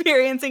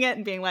experiencing it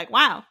and being like,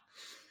 wow,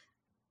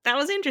 that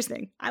was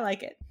interesting. I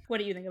like it. What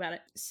do you think about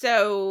it?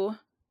 So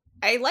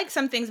I like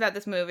some things about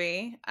this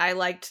movie. I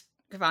liked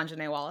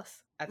Quvenzhané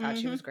Wallis. I thought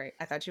she was great.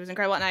 I thought she was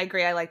incredible. And I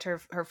agree. I liked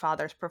her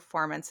father's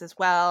performance as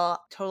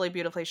well. Totally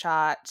beautifully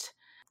shot.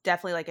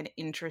 Definitely like an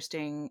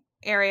interesting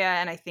area.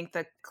 And I think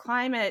the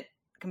climate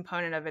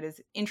component of it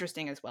is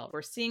interesting as well.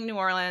 We're seeing New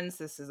Orleans.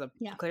 This is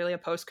clearly a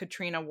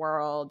post-Katrina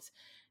world.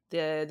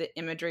 The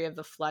imagery of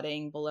the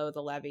flooding below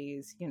the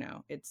levees,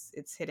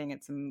 it's hitting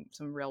at some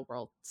real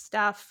world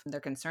stuff. Their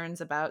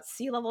concerns about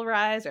sea level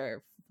rise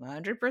are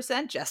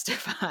 100%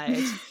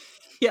 justified.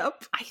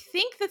 Yep. I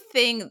think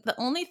the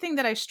only thing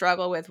that I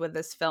struggle with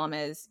this film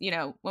is,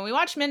 when we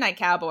watch Midnight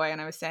Cowboy and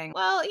I was saying,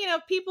 well,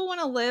 people want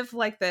to live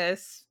like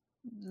this,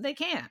 they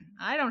can.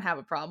 I don't have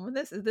a problem with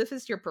this. If this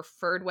is your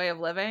preferred way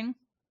of living,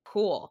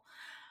 cool.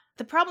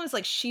 The problem is,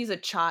 like, she's a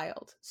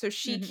child, so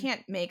she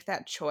can't make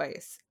that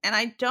choice. And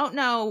I don't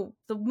know,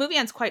 the movie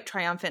ends quite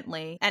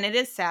triumphantly, and it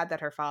is sad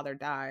that her father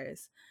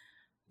dies.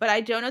 But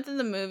I don't know that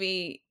the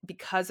movie,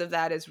 because of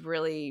that, is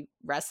really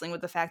wrestling with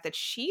the fact that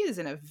she is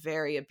in a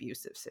very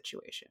abusive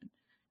situation.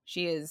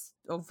 She is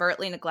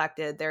overtly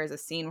neglected. There is a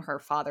scene where her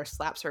father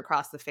slaps her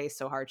across the face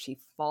so hard she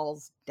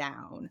falls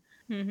down.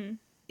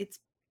 It's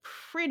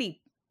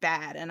pretty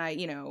bad. And I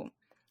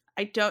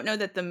don't know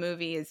that the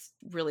movie is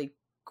really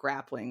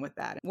grappling with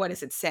that. What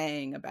is it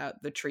saying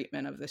about the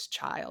treatment of this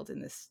child in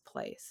this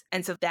place?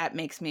 And so that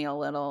makes me a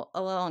little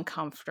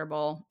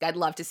uncomfortable. I'd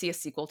love to see a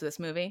sequel to this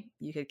movie.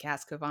 You could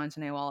cast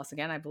Quvenzhané Wallis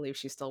again. I believe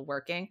she's still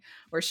working,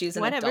 where she's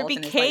an whatever adult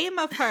became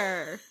of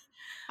her.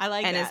 I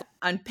like and that. is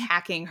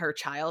unpacking her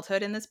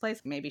childhood in this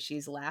place. Maybe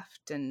she's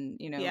left and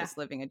is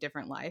living a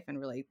different life and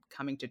really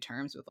coming to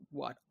terms with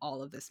what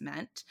all of this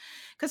meant.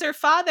 Because her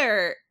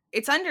father,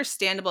 it's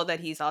understandable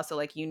that he's also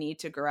like, you need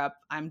to grow up,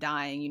 I'm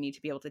dying, you need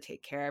to be able to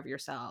take care of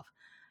yourself.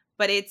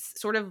 But it's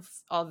sort of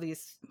all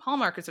these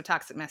hallmarkers of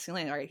toxic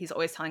masculinity, right? He's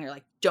always telling her,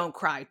 like, don't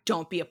cry,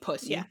 don't be a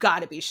pussy, you've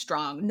got to be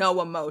strong,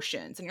 no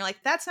emotions. And you're like,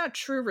 that's not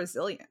true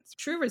resilience.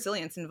 True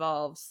resilience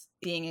involves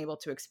being able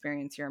to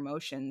experience your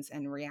emotions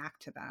and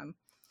react to them.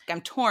 I'm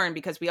torn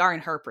because we are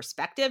in her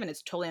perspective, and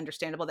it's totally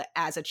understandable that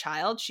as a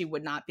child she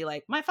would not be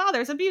like, my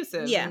father's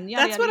abusive. Yeah, and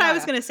yada, that's what yada, I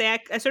was going to say.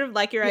 I sort of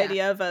like your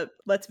idea of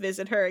let's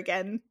visit her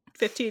again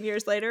 15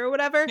 years later or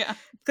whatever,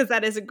 because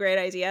that is a great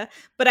idea.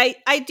 But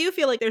I do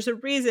feel like there's a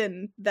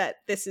reason that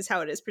this is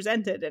how it is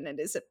presented, and it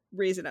is a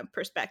reason of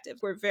perspective.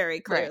 We're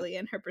very clearly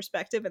in her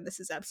perspective, and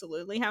this is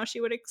absolutely how she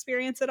would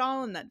experience it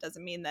all. And that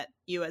doesn't mean that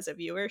you as a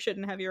viewer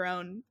shouldn't have your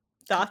own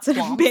thoughts and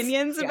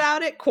opinions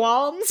about it,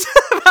 qualms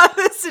about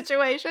this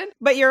situation.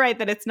 But you're right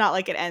that it's not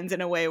like it ends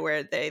in a way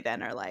where they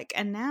then are like,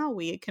 and now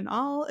we can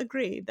all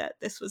agree that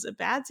this was a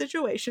bad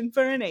situation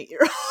for an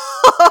 8-year-old.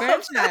 For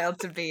a child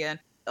to be in.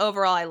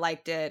 Overall, I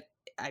liked it.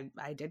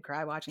 I did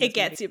cry watching it. It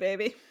gets you,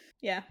 baby.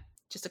 Yeah.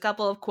 Just a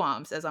couple of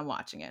qualms as I'm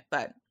watching it,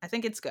 but I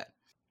think it's good.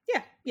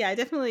 Yeah. I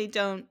definitely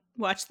don't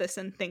watch this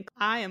and think,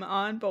 I am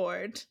on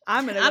board.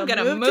 I'm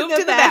gonna move to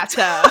the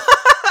bathtub.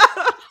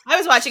 I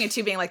was watching it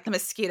too, being like, the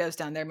mosquitoes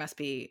down there must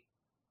be,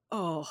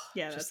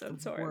 yeah, just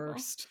that's the horrible.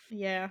 worst.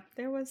 Yeah,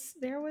 there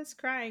was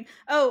crying.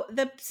 Oh,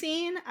 the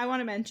scene I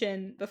want to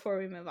mention before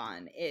we move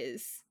on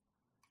is,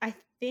 I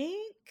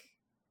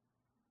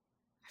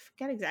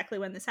forget exactly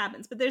when this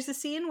happens, but there's a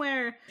scene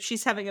where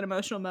she's having an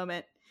emotional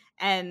moment,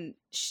 and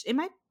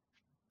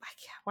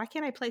why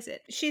can't I place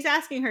it? She's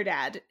asking her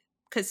dad,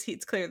 because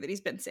it's clear that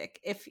he's been sick,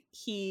 if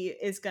he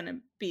is gonna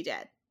be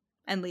dead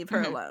and leave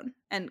her alone,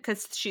 and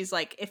because she's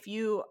like, if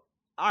you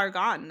are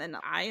gone, then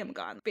I am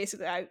gone.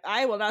 Basically,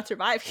 I will not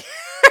survive here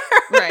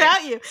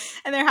without you.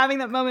 And they're having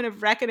that moment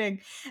of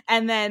reckoning,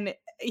 and then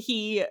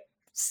he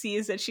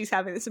sees that she's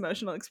having this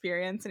emotional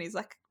experience, and he's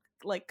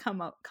like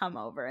come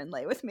over and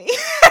lay with me.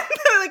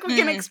 Like, we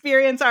can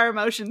experience our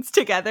emotions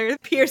together,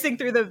 piercing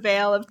through the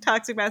veil of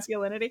toxic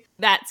masculinity.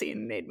 That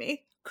scene made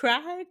me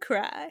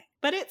cry.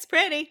 But it's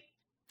pretty,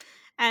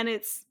 and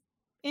it's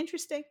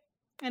interesting,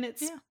 and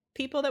it's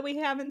people that we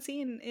haven't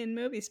seen in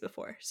movies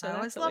before, so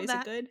that's always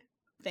a good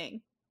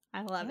thing.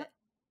 I love it.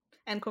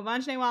 And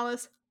Quvenzhané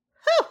Wallis,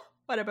 whew,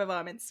 what a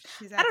performance.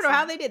 I don't know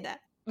how they did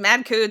that.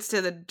 Mad kudos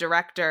to the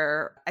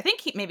director. I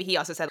think maybe he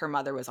also said her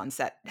mother was on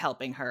set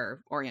helping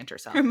her orient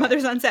herself. Her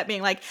mother's on set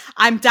being like,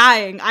 I'm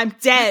dying, I'm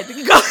dead.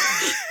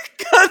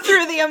 Go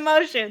through the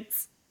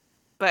emotions.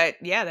 But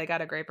yeah, they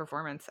got a great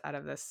performance out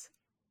of this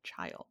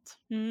child.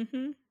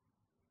 Mm-hmm.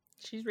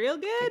 She's real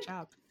good.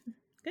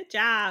 Good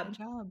job.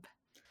 All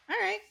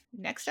right.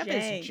 Next up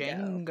is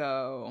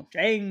Django.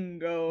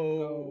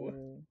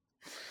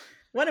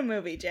 What a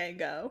movie,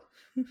 Django.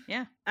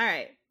 Yeah. All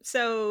right.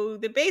 So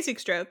the basic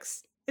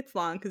strokes, it's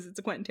long because it's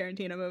a Quentin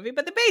Tarantino movie,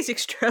 but the basic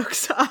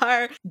strokes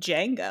are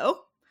Django,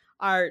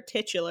 our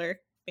titular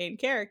main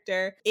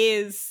character,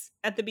 is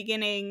at the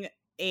beginning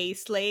a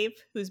slave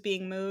who's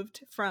being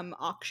moved from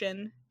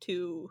auction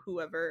to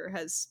whoever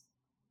has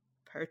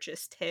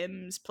purchased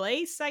him's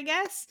place, I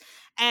guess.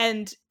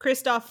 And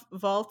Christoph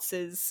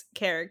Waltz's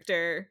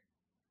character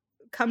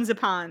comes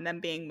upon them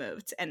being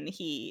moved, and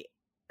he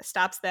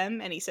stops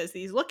them, and he says that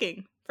he's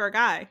looking for a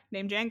guy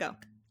named Django.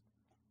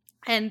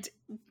 And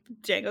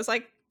Django's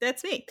like,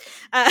 that's me.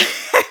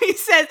 He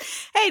says,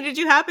 hey, did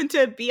you happen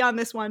to be on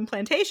this one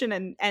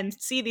plantation and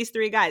see these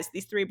three guys,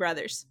 these three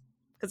brothers?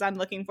 Because I'm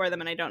looking for them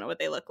and I don't know what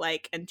they look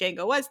like. And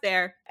Django was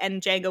there,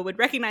 and Django would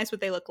recognize what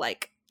they look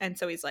like. And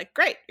so he's like,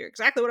 great, you're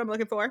exactly what I'm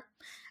looking for.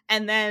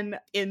 And then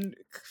in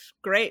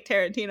great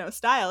Tarantino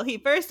style, he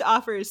first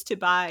offers to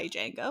buy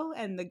Django,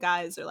 and the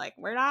guys are like,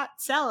 we're not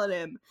selling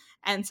him.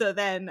 And so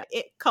then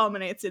it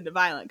culminates into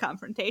violent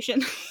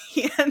confrontation.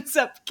 He ends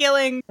up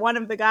killing one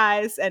of the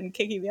guys and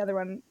kicking the other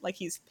one like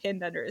he's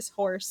pinned under his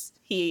horse.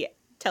 He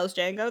tells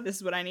Django, this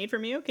is what I need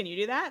from you. Can you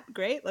do that?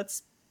 Great,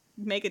 let's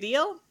make a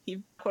deal.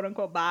 He quote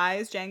unquote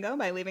buys Django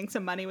by leaving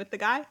some money with the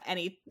guy, and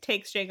he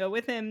takes Django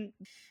with him.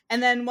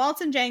 And then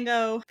Waltz and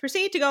Django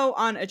proceed to go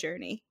on a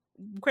journey.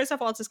 Christoph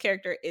Waltz's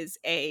character is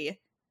a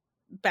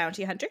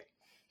bounty hunter.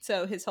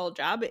 So his whole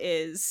job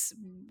is,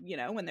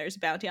 when there's a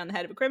bounty on the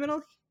head of a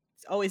criminal,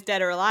 he's always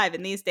dead or alive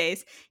in these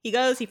days. He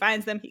goes, he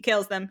finds them, he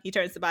kills them, he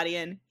turns the body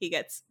in, he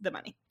gets the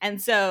money.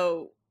 And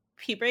so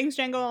he brings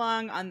Django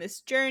along on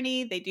this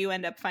journey. They do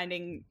end up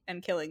finding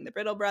and killing the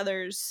Brittle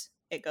brothers.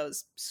 It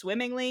goes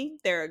swimmingly.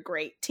 They're a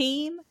great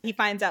team. He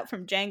finds out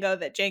from Django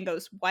that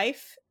Django's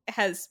wife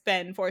has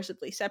been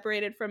forcibly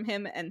separated from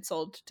him and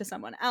sold to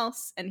someone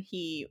else, and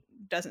he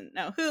doesn't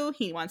know who.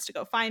 He wants to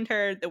go find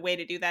her. The way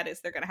to do that is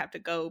they're going to have to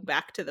go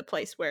back to the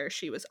place where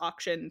she was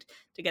auctioned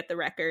to get the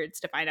records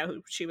to find out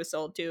who she was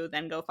sold to,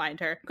 then go find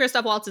her.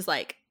 Christoph Waltz is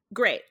like,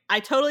 great, I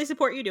totally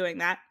support you doing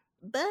that,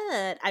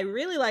 but I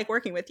really like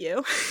working with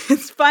you.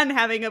 It's fun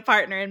having a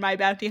partner in my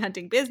bounty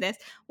hunting business.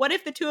 What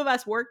if the two of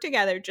us work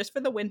together just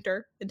for the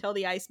winter until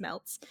the ice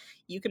melts?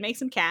 You can make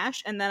some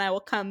cash, and then I will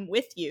come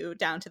with you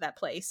down to that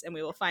place, and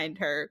we will find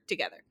her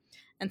together.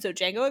 And so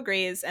Django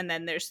agrees, and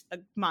then there's a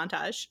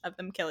montage of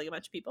them killing a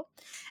bunch of people.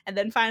 And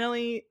then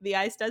finally, the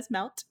ice does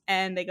melt,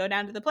 and they go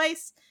down to the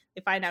place.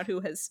 They find out who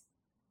has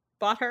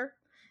bought her,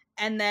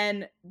 and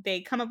then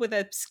they come up with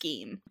a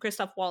scheme.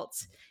 Christoph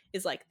Waltz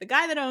is like, the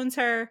guy that owns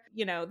her,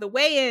 the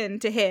way in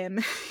to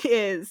him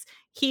is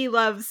he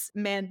loves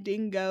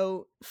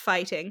Mandingo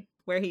fighting,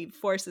 where he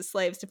forces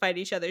slaves to fight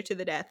each other to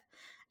the death.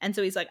 And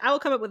so he's like, I will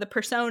come up with a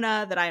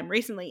persona that I am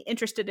recently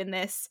interested in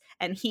this,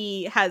 and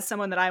he has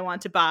someone that I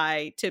want to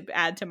buy to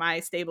add to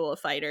my stable of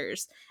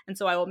fighters. And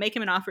so I will make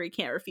him an offer he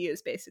can't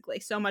refuse, basically.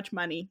 So much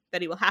money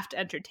that he will have to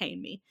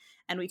entertain me.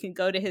 And we can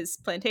go to his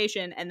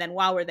plantation, and then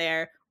while we're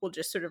there, we'll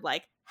just sort of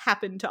like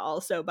happen to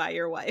also buy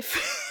your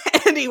wife.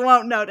 And he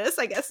won't notice,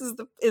 I guess,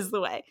 is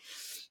the way.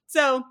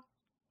 So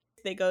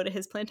they go to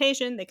his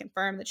plantation, they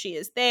confirm that she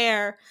is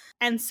there.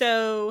 And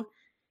so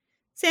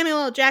Samuel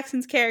L.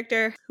 Jackson's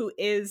character, who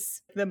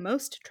is the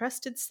most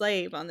trusted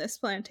slave on this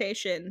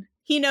plantation,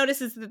 he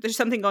notices that there's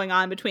something going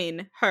on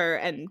between her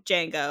and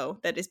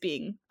Django that is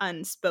being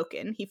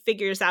unspoken. He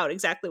figures out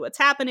exactly what's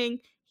happening.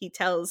 He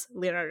tells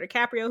Leonardo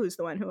DiCaprio, who's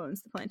the one who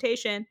owns the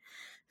plantation,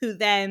 who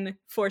then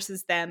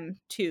forces them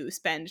to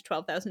spend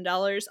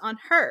 $12,000 on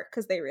her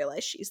because they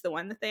realize she's the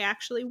one that they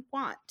actually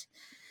want.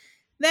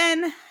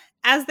 Then,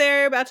 as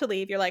they're about to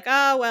leave, you're like,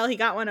 oh, well, he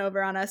got one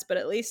over on us, but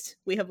at least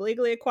we have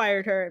legally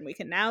acquired her and we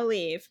can now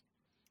leave.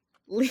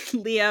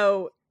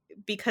 Leo,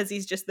 because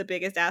he's just the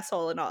biggest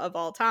asshole of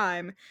all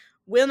time,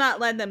 will not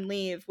let them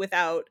leave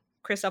without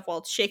Christoph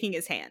Waltz shaking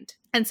his hand.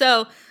 And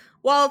so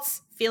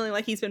Waltz, feeling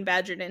like he's been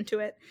badgered into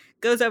it,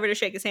 goes over to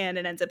shake his hand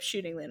and ends up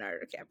shooting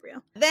Leonardo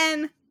DiCaprio.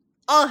 Then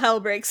all hell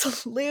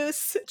breaks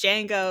loose.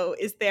 Django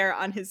is there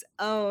on his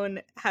own,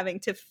 having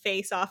to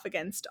face off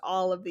against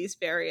all of these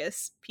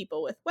various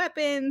people with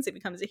weapons. It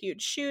becomes a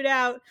huge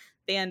shootout.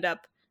 They end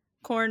up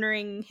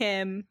cornering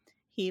him.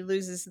 He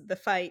loses the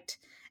fight.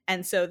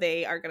 And so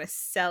they are going to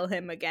sell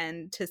him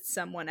again to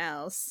someone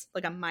else,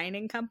 like a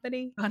mining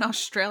company. An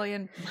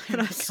Australian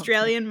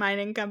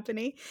mining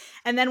company.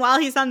 And then while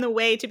he's on the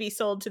way to be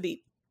sold to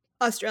the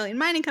Australian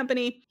mining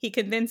company, he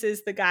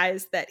convinces the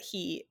guys that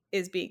he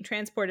is being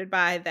transported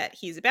by that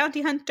he's a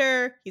bounty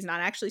hunter. He's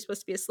not actually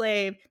supposed to be a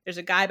slave. There's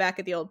a guy back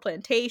at the old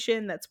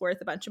plantation that's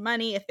worth a bunch of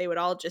money. If they would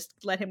all just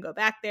let him go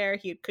back there,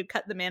 he could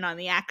cut them in on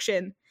the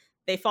action.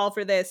 They fall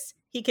for this.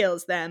 He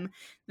kills them.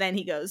 Then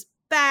he goes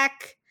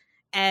back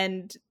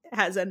and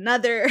has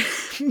another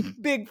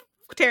big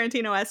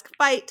Tarantino-esque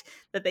fight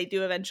that they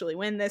do eventually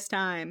win this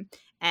time.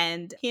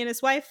 And he and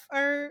his wife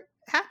are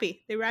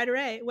happy. They ride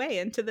away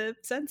into the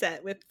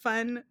sunset with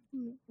fun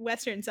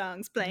Western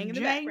songs playing in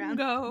the background.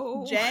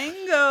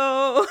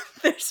 Django!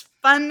 There's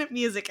fun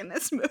music in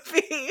this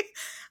movie.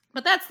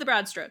 But that's the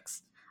broad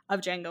strokes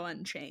of Django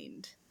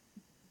Unchained.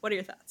 What are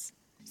your thoughts?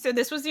 So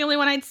this was the only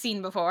one I'd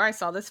seen before. I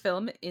saw this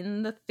film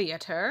in the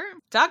theater.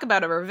 Talk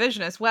about a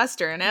revisionist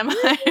Western, am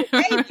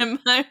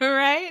I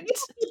right? You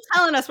keep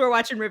telling us we're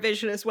watching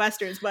revisionist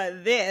Westerns,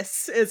 but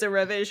this is a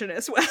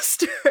revisionist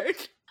Western.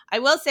 I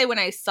will say when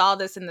I saw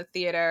this in the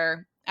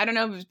theater, I don't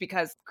know if it was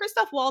because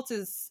Christoph Waltz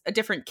is a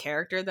different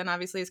character than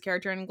obviously his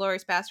character in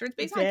Inglourious Basterds,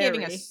 but he's not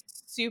giving a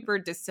super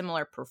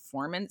dissimilar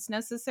performance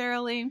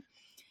necessarily.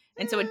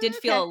 And so it did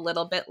feel a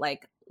little bit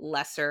like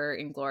lesser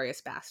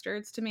Inglourious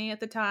Basterds to me at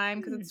the time,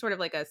 because it's sort of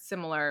like a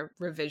similar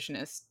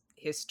revisionist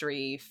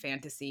history,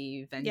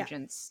 fantasy,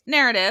 vengeance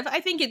narrative. I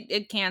think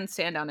it can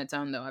stand on its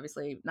own, though,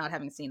 obviously not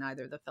having seen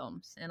either of the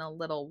films in a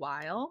little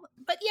while.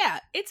 But yeah,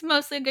 it's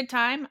mostly a good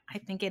time. I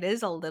think it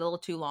is a little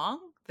too long.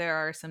 There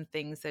are some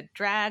things that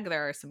drag.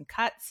 There are some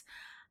cuts.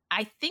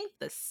 I think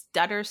the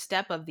stutter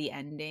step of the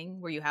ending,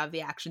 where you have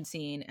the action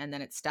scene and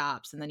then it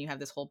stops and then you have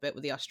this whole bit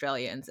with the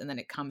Australians and then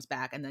it comes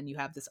back and then you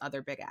have this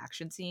other big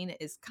action scene,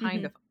 is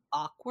kind of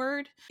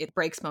awkward. It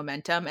breaks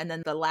momentum. And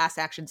then the last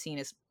action scene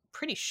is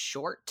pretty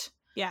short.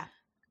 Yeah.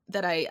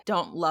 That I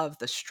don't love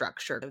the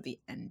structure of the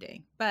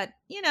ending. But,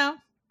 you know,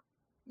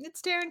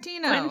 it's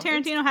Tarantino. Quentin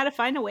Tarantino had to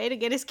find a way to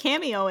get his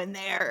cameo in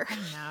there. I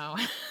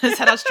know. It's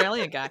that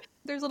Australian guy.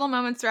 There's little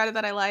moments throughout it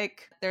that I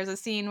like. There's a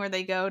scene where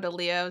they go to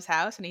Leo's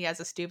house and he has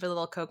a stupid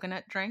little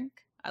coconut drink.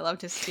 I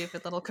loved his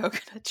stupid little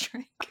coconut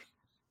drink.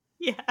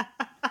 Yeah.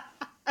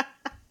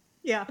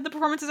 Yeah. The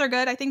performances are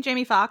good. I think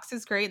Jamie Foxx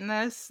is great in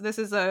this. This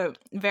is a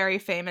very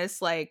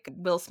famous, like,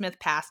 Will Smith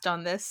passed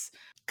on this.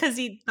 Because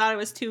he thought it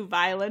was too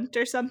violent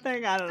or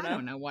something. I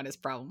don't know what his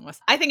problem was.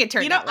 I think it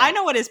turned out right. I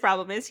know what his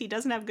problem is. He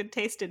doesn't have good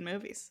taste in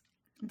movies.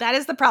 That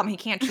is the problem. He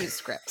can't choose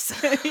scripts.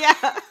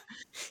 Yeah.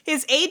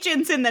 His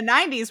agents in the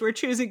 90s were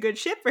choosing good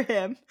shit for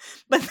him.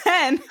 But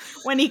then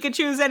when he could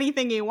choose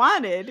anything he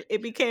wanted,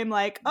 it became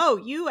like, oh,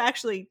 you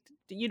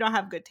don't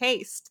have good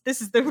taste.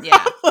 This is the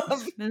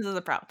problem. This is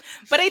the problem.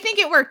 But I think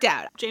it worked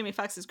out. Jamie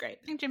Foxx is great.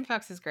 I think Jamie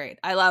Foxx is great.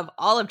 I love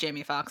all of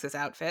Jamie Foxx's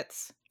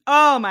outfits.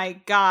 Oh my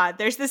God.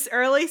 There's this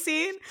early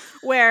scene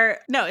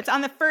where, no, it's on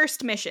the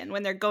first mission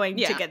when they're going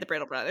to get the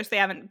Brittle Brothers. They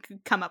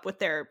haven't come up with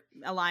their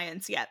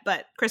alliance yet,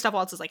 but Christoph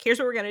Waltz is like, here's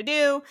what we're going to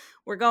do.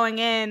 We're going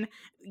in.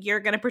 You're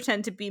going to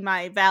pretend to be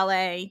my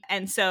valet.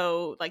 And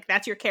so, like,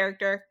 that's your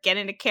character. Get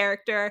into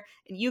character.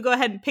 And you go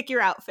ahead and pick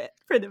your outfit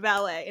for the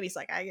valet. And he's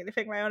like, I get to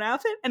pick my own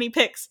outfit? And he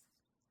picks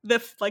the,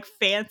 like,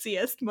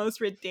 fanciest, most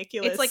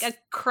ridiculous. It's like a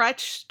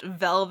crutched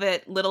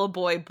velvet little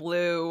boy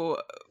blue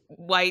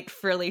white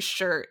frilly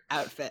shirt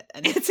outfit,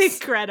 and it's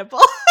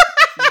incredible.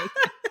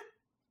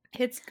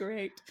 It's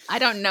great. I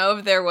don't know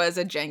if there was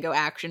a Django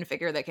action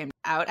figure that came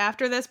out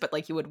after this, but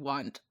like you would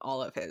want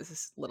all of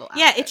his little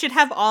outfits. Yeah, it should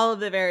have all of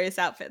the various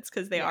outfits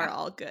because they are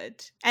all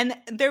good. And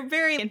they're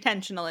very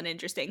intentional and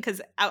interesting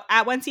because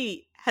once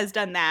he has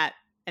done that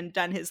and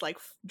done his like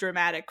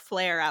dramatic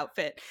flair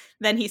outfit,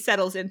 then he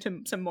settles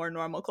into some more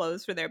normal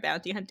clothes for their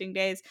bounty hunting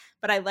days.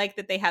 But I like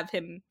that they have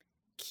him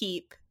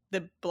keep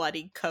the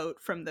bloody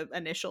coat from the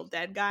initial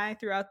dead guy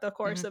throughout the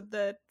course of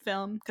the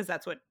film, because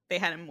that's what they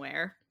had him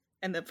wear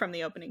from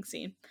the opening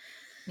scene.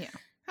 Yeah.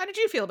 How did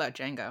you feel about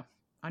Django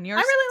on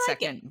your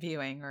second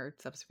viewing or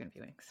subsequent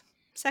viewings?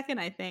 Second,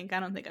 I think. I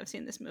don't think I've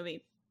seen this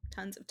movie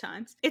tons of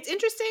times. It's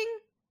interesting.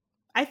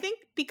 I think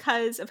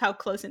because of how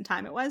close in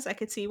time it was, I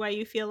could see why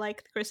you feel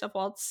like Christoph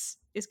Waltz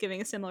is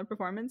giving a similar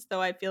performance,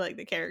 though I feel like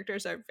the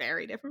characters are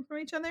very different from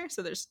each other.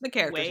 So there's the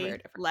characters way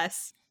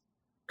less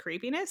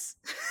creepiness.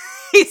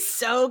 He's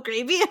so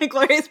creepy in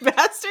Inglourious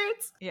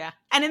Basterds. Yeah.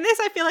 And in this,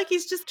 I feel like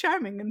he's just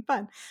charming and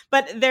fun.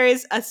 But there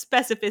is a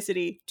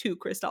specificity to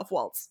Christoph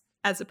Waltz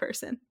as a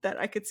person that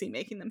I could see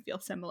making them feel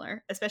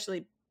similar.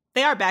 Especially,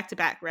 they are back to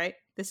back, right?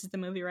 This is the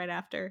movie right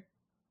after.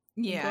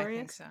 Yeah, Inglourious. I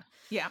think so.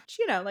 Yeah.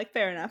 You know, like,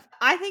 fair enough.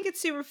 I think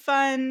it's super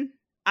fun.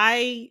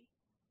 I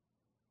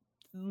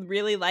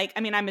really like,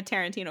 I mean, I'm a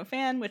Tarantino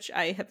fan, which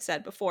I have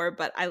said before,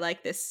 but I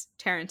like this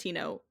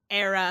Tarantino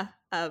era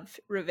of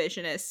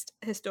revisionist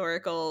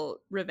historical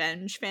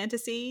revenge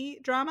fantasy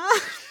drama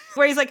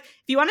where he's like,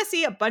 if you want to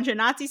see a bunch of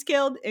Nazis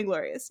killed,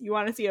 Inglourious. You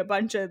want to see a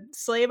bunch of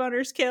slave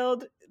owners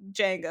killed,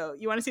 Django.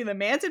 You want to see the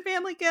Manson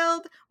family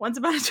killed, Once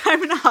Upon a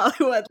Time in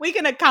Hollywood. We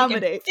can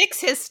accommodate. Fix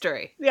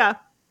history. Yeah.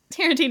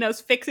 Tarantino's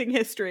fixing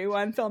history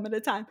one film at a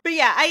time. But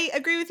yeah, I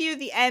agree with you.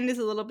 The end is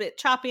a little bit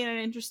choppy in an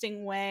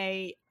interesting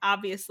way.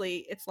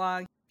 Obviously, it's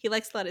long. He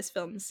likes to let his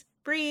films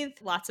breathe.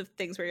 Lots of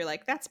things where you're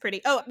like, that's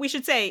pretty. Oh, we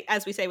should say,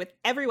 as we say with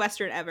every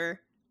Western ever,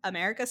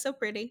 America's so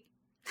pretty.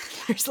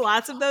 There's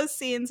lots of those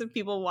scenes of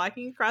people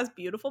walking across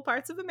beautiful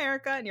parts of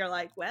America, and you're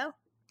like, well,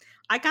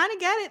 I kind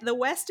of get it. The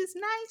West is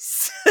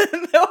nice.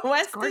 The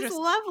West is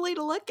lovely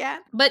to look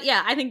at. But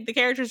yeah, I think the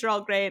characters are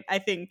all great. I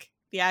think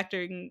the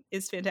acting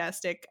is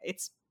fantastic.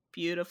 It's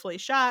beautifully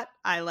shot.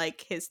 I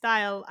like his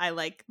style. I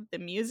like the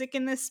music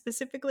in this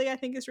specifically. I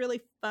think is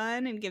really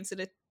fun and gives it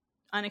a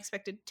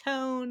unexpected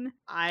tone.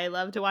 I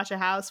love to watch a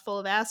house full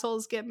of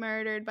assholes get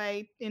murdered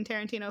in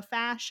Tarantino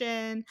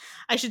fashion.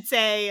 I should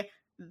say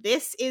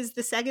this is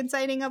the second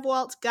sighting of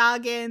Walt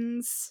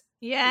Goggins.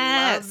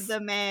 Yes. Love the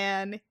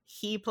man.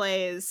 He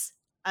plays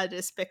a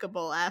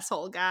despicable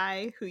asshole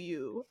guy who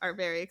you are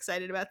very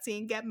excited about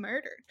seeing get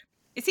murdered.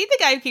 Is he the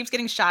guy who keeps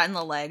getting shot in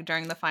the leg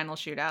during the final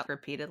shootout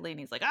repeatedly? And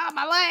he's like, oh,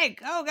 my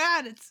leg. Oh,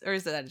 God. Or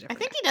is that a different I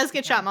think guy? he does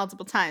get shot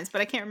multiple times, but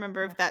I can't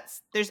remember if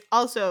there's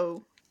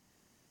also,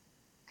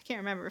 I can't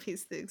remember if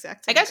he's the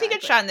exact same I guess guy, he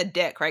gets shot in the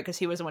dick, right? Because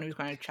he was the one who was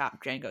going to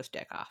chop Django's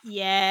dick off.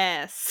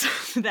 Yes,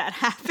 that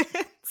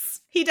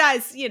happens. He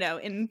dies,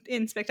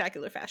 in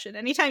spectacular fashion.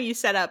 Anytime you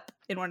set up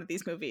in one of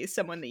these movies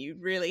someone that you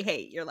really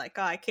hate, you're like,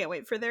 oh, I can't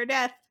wait for their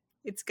death.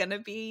 It's going to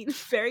be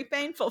very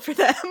painful for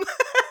them.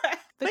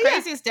 The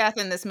craziest death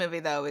in this movie,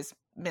 though, is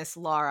Miss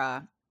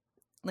Laura,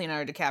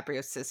 Leonardo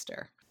DiCaprio's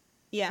sister.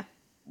 Yeah.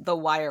 The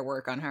wire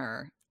work on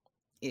her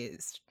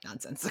is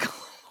nonsensical,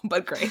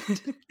 but great.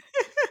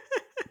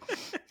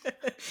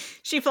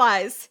 She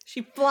flies.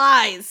 She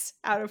flies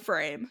out of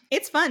frame.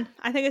 It's fun.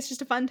 I think it's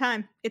just a fun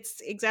time. It's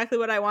exactly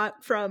what I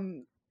want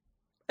from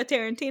a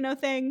Tarantino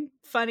thing.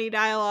 Funny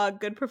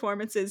dialogue, good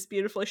performances,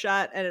 beautifully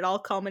shot, and it all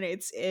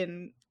culminates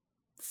in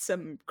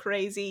some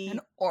crazy an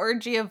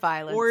orgy of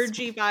violence.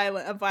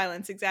 Of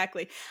violence,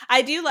 exactly.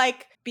 I do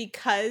like,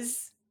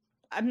 because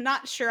I'm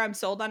not sure I'm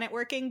sold on it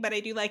working, but I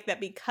do like that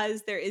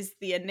because there is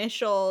the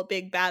initial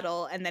big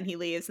battle and then he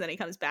leaves and then he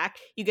comes back,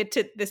 you get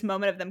to this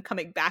moment of them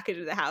coming back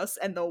into the house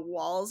and the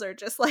walls are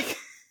just like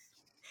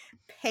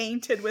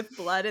painted with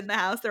blood in the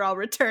house. They're all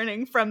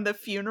returning from the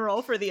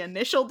funeral for the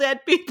initial dead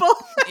people.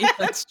 Yeah,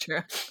 that's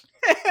true.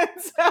 And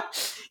so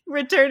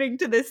returning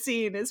to this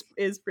scene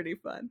is pretty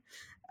fun.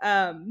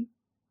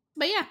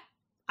 But yeah,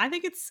 I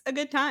think it's a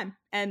good time.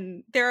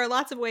 And there are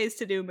lots of ways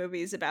to do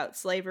movies about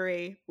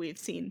slavery. We've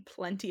seen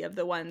plenty of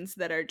the ones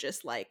that are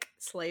just like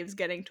slaves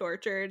getting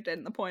tortured.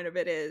 And the point of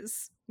it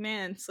is,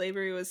 man,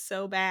 slavery was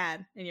so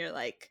bad. And you're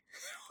like,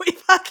 we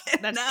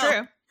fucking know. That's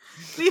true.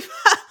 We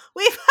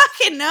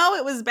fucking know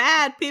it was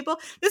bad, people.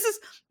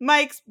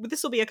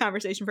 This will be a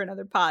conversation for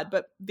another pod,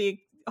 but the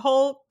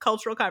whole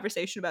cultural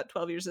conversation about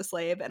 12 Years a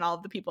Slave and all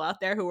of the people out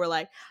there who were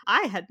like,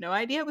 I had no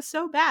idea it was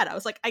so bad. I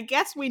was like, I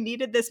guess we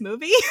needed this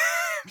movie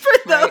for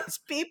those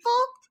people.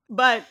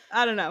 But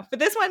I don't know. For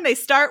this one, they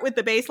start with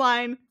the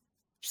baseline,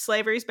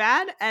 slavery's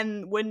bad,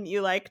 and wouldn't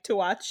you like to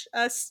watch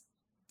us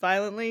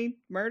violently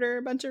murder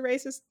a bunch of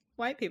racist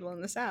white people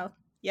in the South?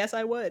 Yes,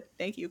 I would.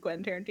 Thank you,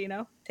 Quentin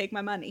Tarantino. Take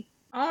my money.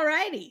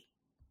 Alrighty.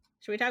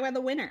 Should we talk about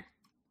the winner?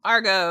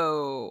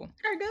 Argo.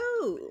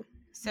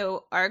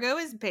 So Argo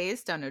is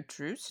based on a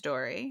true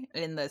story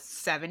in the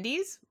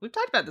 70s. We've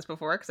talked about this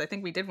before because I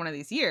think we did one of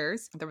these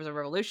years. There was a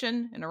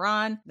revolution in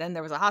Iran. Then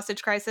there was a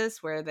hostage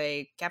crisis where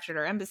they captured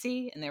our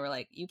embassy and they were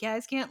like, you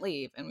guys can't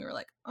leave. And we were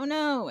like, oh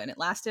no. And it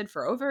lasted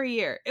for over a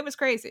year. It was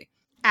crazy.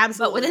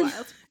 Absolutely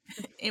wild.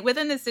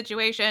 Within this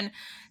situation,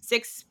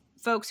 6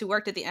 folks who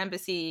worked at the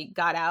embassy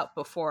got out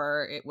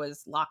before it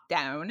was locked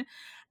down.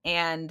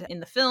 And in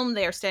the film,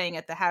 they are staying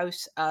at the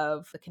house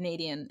of the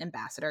Canadian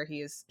ambassador.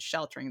 He is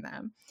sheltering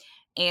them.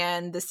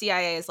 And the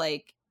CIA is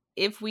like,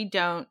 if we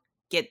don't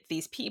get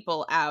these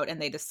people out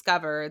and they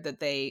discover that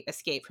they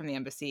escaped from the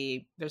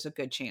embassy, there's a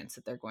good chance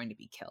that they're going to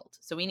be killed.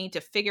 So we need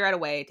to figure out a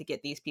way to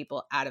get these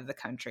people out of the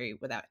country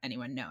without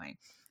anyone knowing.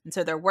 And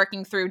so they're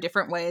working through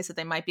different ways that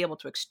they might be able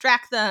to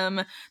extract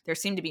them. There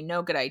seem to be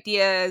no good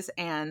ideas.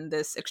 And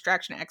this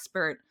extraction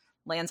expert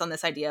lands on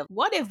this idea of,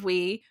 what if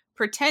we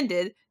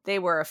pretended they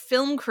were a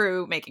film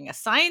crew making a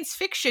science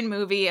fiction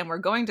movie and we're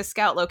going to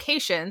scout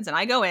locations, and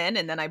I go in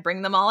and then I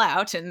bring them all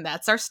out, and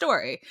that's our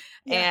story.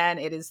 And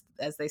it is,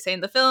 as they say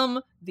in the film,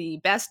 the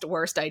best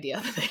worst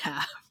idea that they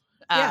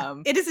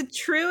have. It is a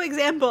true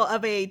example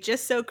of a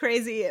just so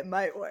crazy it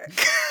might work.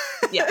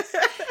 Yes.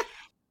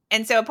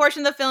 And so a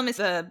portion of the film is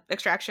the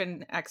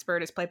extraction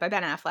expert is played by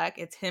Ben Affleck.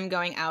 It's him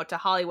going out to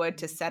Hollywood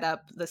to set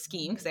up the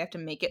scheme because they have to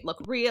make it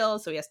look real.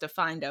 So he has to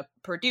find a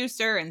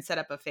producer and set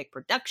up a fake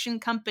production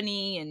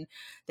company. And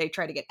they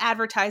try to get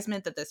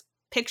advertisement that this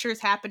picture is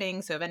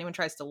happening. So if anyone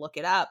tries to look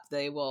it up,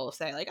 they will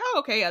say like, oh,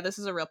 okay, yeah, this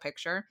is a real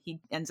picture.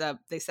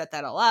 They set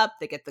that all up.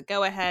 They get the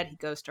go ahead. He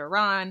goes to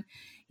Iran.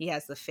 He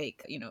has the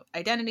fake,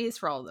 identities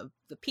for all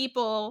the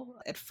people.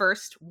 At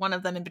first, one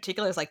of them in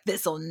particular is like,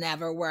 this'll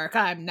never work.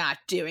 I'm not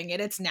doing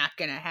it. It's not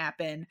going to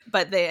happen.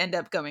 But they end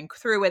up going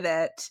through with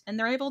it. And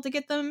they're able to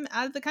get them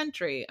out of the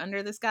country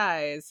under this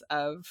guise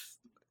of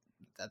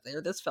that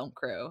they're this film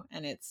crew.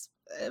 And it's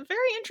a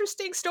very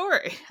interesting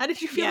story. How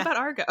did you feel about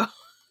Argo?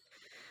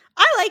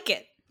 I like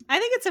it. I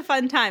think it's a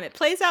fun time. It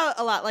plays out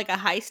a lot like a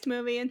heist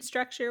movie in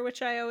structure,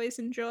 which I always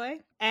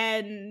enjoy.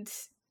 And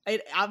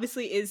it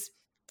obviously is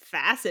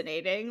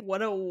fascinating.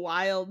 What a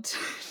wild,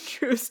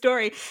 true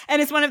story.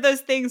 And it's one of those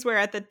things where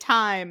at the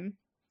time,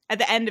 at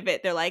the end of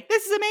it, they're like,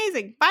 this is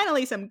amazing.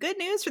 Finally, some good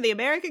news for the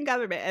American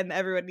government. And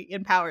everyone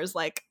in power is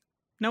like,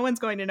 no one's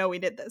going to know we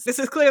did this. This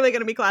is clearly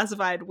going to be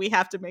classified. We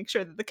have to make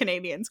sure that the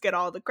Canadians get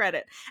all the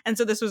credit. And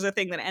so this was a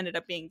thing that ended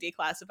up being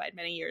declassified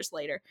many years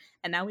later.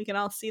 And now we can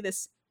all see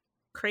this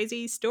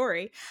crazy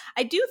story.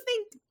 I do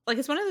think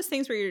it's one of those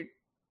things where you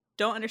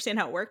don't understand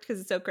how it worked because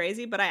it's so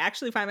crazy, but I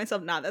actually find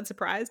myself not that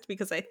surprised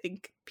because I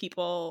think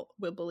people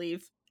will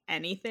believe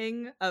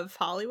anything of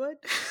Hollywood.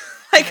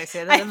 I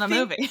say that in the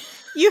movie.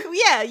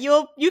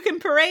 You can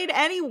parade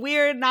any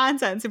weird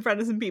nonsense in front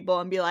of some people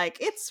and be like,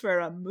 it's for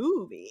a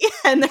movie.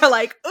 And they're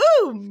like,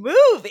 ooh,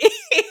 movie.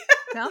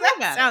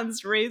 That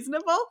sounds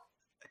reasonable.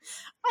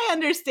 I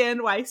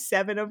understand why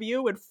 7 of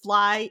you would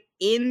fly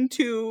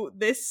into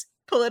this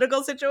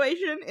political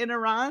situation in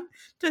Iran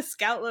to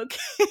scout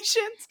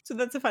locations. So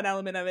that's a fun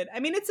element of it. I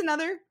mean,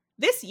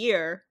 this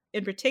year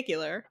in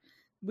particular,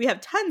 we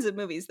have tons of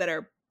movies that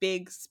are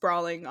big,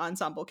 sprawling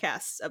ensemble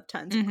casts of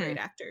tons of great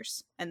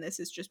actors. And this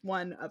is just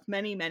one of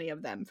many, many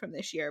of them from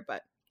this year.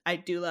 But I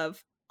do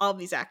love all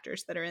these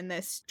actors that are in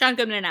this. John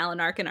Goodman and Alan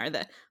Arkin are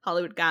the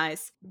Hollywood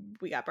guys.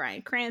 We got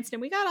Bryan Cranston.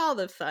 We got all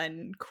the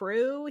fun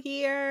crew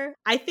here.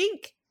 I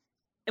think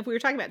if we were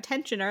talking about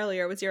tension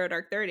earlier with Zero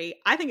Dark 30,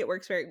 I think it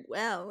works very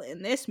well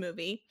in this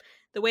movie.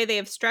 The way they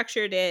have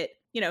structured it,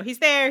 he's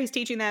there, he's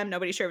teaching them.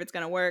 Nobody's sure if it's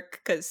going to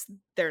work because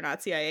they're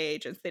not CIA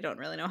agents. They don't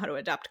really know how to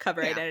adopt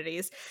cover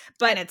identities.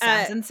 But it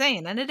sounds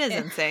insane, and it is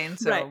insane,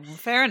 so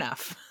fair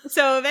enough.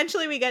 So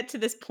eventually we get to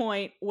this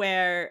point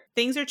where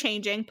things are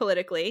changing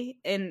politically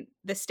in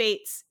the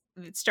States.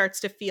 It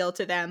starts to feel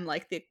to them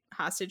like the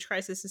hostage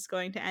crisis is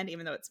going to end,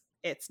 even though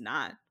it's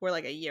not. We're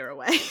like a year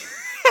away.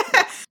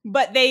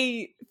 But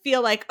they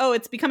feel like, oh,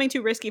 it's becoming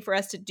too risky for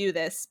us to do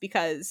this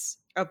because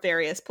of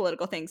various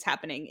political things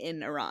happening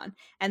in Iran.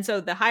 And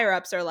so the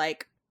higher-ups are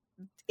like,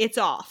 it's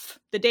off.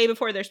 The day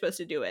before they're supposed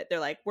to do it, they're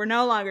like, we're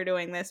no longer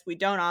doing this. We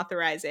don't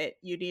authorize it.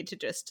 You need to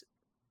just,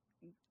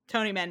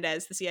 Tony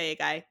Mendez, the CIA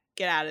guy,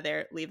 get out of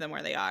there, leave them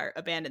where they are,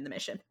 abandon the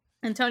mission.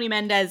 And Tony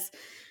Mendez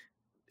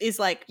is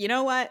like, you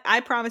know what?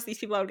 I promised these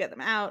people I would get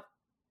them out.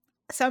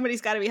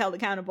 Somebody's got to be held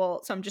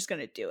accountable, so I'm just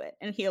going to do it.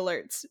 And he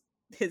alerts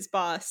his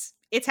boss,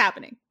 it's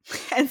happening.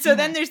 And so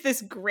then there's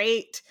this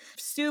great,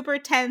 super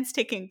tense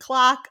ticking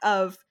clock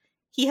of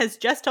he has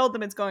just told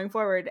them it's going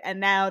forward. And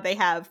now they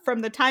have, from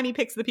the time he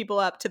picks the people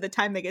up to the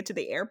time they get to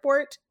the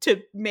airport,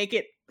 to make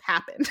it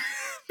happen.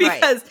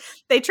 Because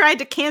they tried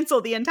to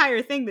cancel the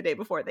entire thing the day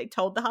before. They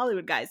told the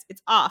Hollywood guys,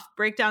 it's off,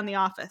 break down the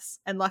office.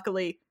 And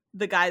luckily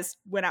the guys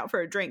went out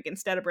for a drink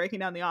instead of breaking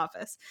down the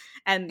office.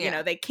 And,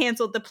 they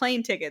canceled the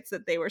plane tickets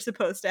that they were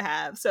supposed to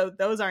have. So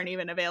those aren't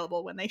even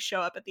available when they show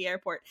up at the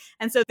airport.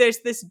 And so there's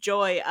this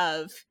joy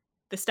of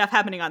the stuff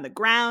happening on the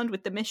ground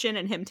with the mission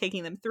and him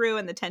taking them through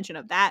and the tension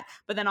of that.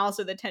 But then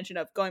also the tension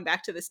of going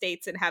back to the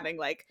States and having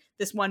like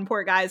this one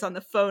poor guy's on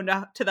the phone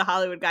to the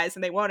Hollywood guys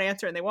and they won't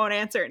answer and they won't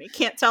answer and he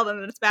can't tell them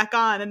that it's back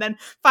on. And then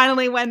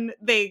finally when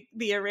the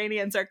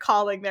Iranians are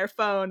calling their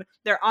phone,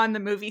 they're on the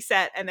movie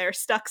set and they're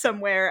stuck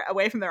somewhere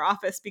away from their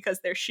office because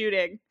they're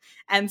shooting.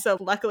 And so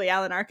luckily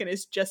Alan Arkin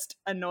is just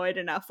annoyed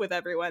enough with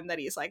everyone that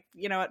he's like,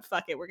 you know what,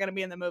 fuck it, we're going to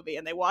be in the movie.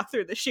 And they walk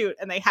through the shoot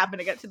and they happen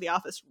to get to the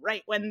office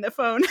right when the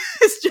phone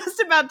is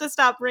just about to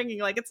stop ringing.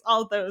 Like it's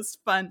all those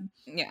fun,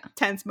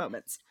 tense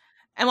moments.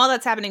 And while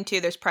that's happening too,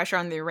 there's pressure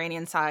on the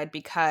Iranian side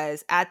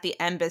because at the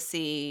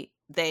embassy,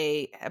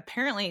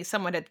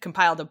 someone had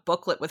compiled a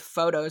booklet with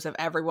photos of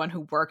everyone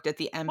who worked at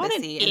the embassy. What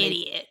an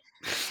idiot.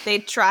 They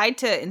tried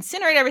to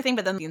incinerate everything,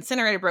 but then the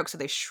incinerator broke, so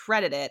they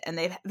shredded it. And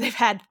they've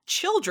had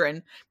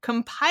children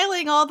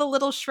compiling all the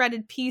little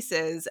shredded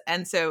pieces.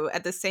 And so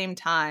at the same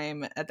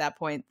time, at that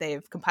point,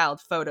 they've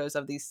compiled photos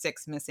of these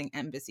 6 missing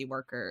embassy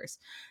workers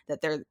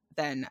that they're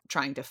then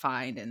trying to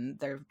find, and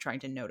they're trying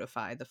to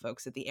notify the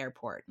folks at the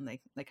airport, and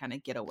they kind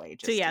of get away.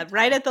 So yeah,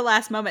 right at the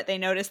last moment, they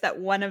notice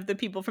that one of the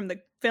people from the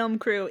film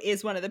crew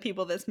is one of the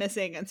people that's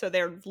missing, and so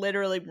they're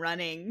literally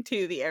running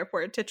to the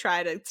airport to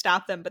try to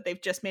stop them, but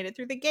they've just made it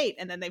through the gate,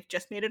 and then they've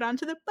just made it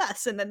onto the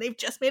bus, and then they've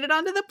just made it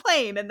onto the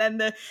plane, and then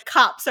the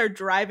cops are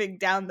driving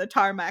down the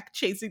tarmac,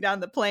 chasing down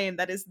the plane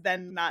that is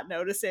then not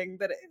noticing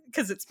that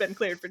because it's been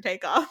cleared for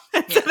takeoff,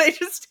 and so they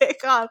just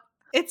take off.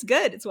 It's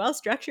good. It's well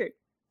structured.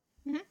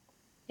 Mm-hmm.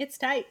 It's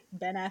tight,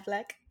 Ben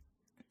Affleck.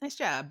 Nice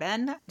job,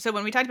 Ben. So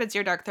when we talked about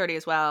Zero Dark 30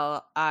 as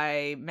well,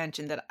 I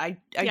mentioned that I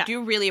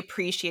do really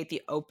appreciate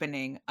the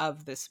opening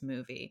of this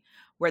movie,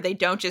 where they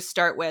don't just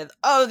start with,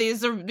 oh,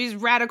 these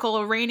radical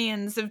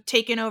Iranians have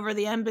taken over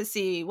the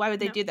embassy. Why would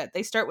they do that?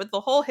 They start with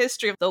the whole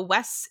history of the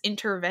West's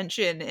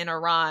intervention in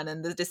Iran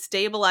and the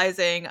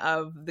destabilizing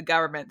of the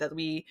government, that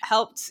we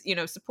helped,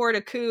 support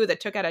a coup that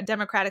took out a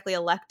democratically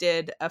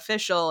elected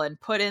official and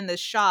put in the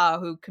Shah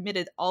who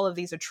committed all of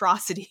these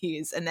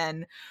atrocities. And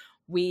then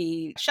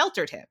we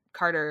sheltered him.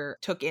 Carter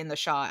took in the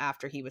Shah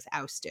after he was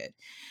ousted.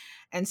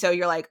 And so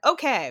you're like,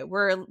 okay,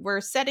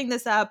 we're setting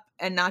this up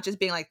and not just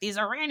being like, these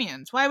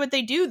Iranians, why would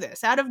they do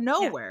this out of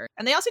nowhere? Yeah.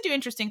 And they also do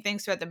interesting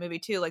things throughout the movie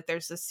too. Like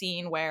there's a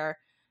scene where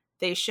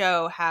they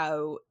show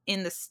how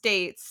in the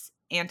States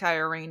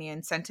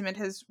anti-Iranian sentiment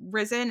has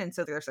risen. And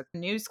so there's a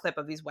news clip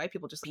of these white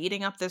people just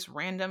beating up this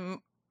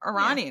random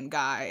Iranian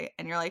guy.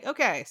 And you're like,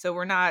 okay, so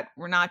we're not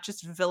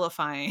just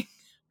vilifying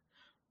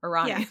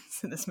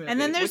Iranians in this movie.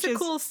 And then there's a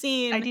cool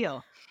scene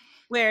ideal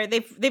where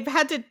they've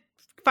had to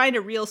find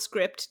a real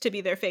script to be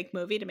their fake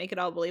movie to make it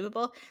all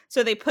believable.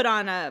 So they put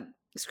on a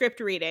script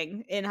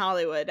reading in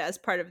Hollywood as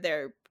part of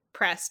their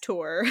press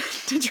tour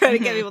to try to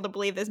get people to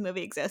believe this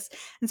movie exists.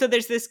 And so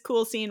there's this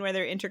cool scene where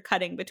they're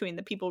intercutting between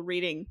the people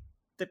reading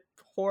the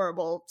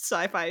horrible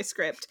sci-fi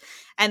script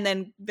and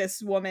then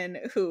this woman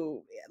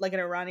who, like an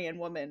Iranian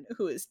woman,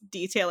 who is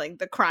detailing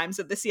the crimes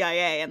of the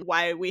CIA and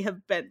why we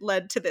have been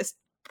led to this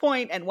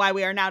point and why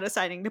we are now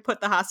deciding to put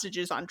the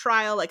hostages on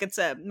trial. Like it's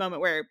a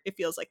moment where it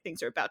feels like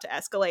things are about to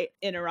escalate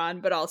in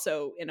Iran, but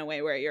also in a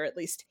way where you're at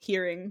least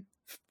hearing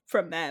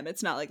from them.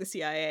 It's not like the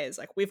CIA is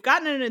like, we've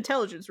gotten an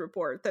intelligence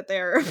report that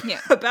they're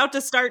about to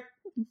start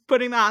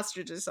putting the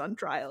hostages on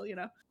trial,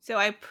 So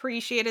I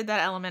appreciated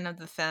that element of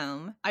the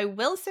film. I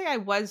will say I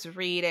was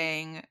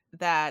reading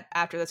that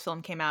after this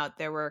film came out,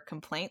 there were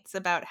complaints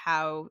about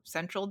how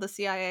central the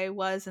CIA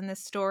was in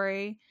this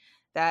story.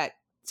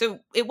 So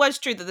it was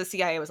true that the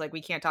CIA was like, we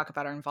can't talk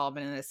about our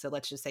involvement in this, so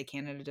let's just say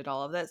Canada did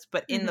all of this.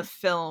 But in the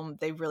film,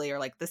 they really are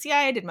like, the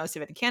CIA did most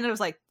of it. And Canada was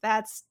like,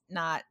 that's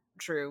not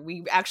true.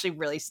 We actually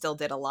really still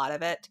did a lot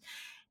of it.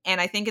 And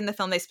I think in the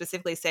film, they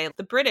specifically say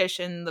the British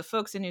and the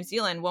folks in New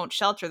Zealand won't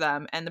shelter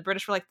them. And the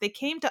British were like, they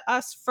came to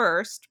us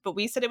first, but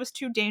we said it was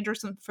too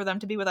dangerous for them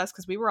to be with us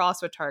because we were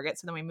also a target.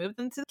 So then we moved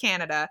them to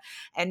Canada,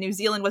 and New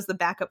Zealand was the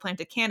backup plan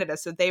to Canada.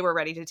 So they were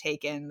ready to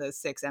take in the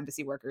 6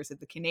 embassy workers that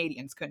the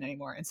Canadians couldn't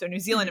anymore. And so New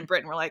Zealand and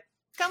Britain were like,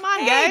 come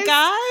on,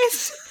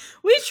 guys.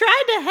 We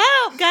tried to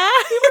help,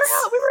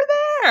 guys. We were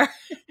there.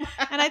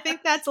 And I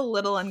think that's a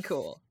little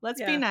uncool.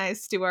 Let's be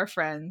nice to our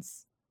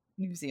friends,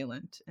 New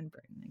Zealand and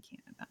Britain and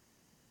Canada.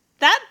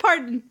 That part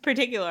in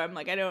particular, I'm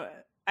like,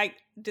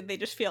 did they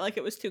just feel like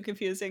it was too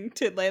confusing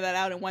to lay that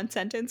out in one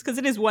sentence? Because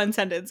it is one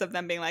sentence of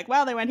them being like,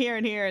 well, they went here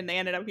and here and they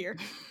ended up here.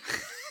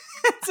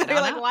 So you're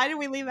like, why did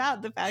we leave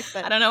out the fact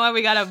that I don't know why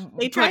we gotta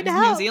put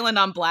New Zealand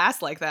on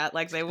blast like that,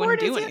 like they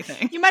wouldn't do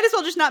anything. You might as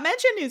well just not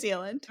mention New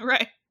Zealand.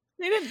 Right.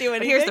 They didn't do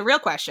anything. But here's the real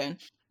question.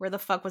 Where the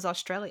fuck was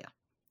Australia?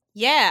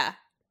 Yeah.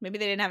 Maybe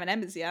they didn't have an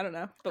embassy. I don't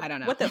know. But I don't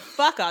know. What the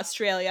fuck,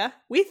 Australia?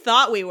 We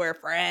thought we were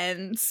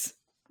friends.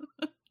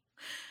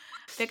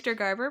 Victor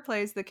Garber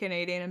plays the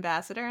Canadian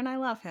ambassador, and I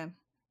love him.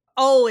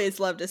 Always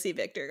love to see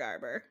Victor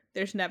Garber.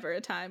 There's never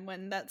a time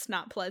when that's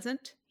not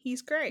pleasant.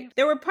 He's great.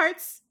 There were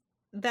parts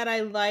that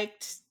I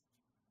liked.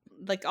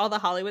 Like, all the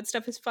Hollywood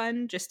stuff is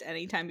fun. Just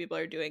anytime people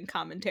are doing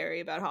commentary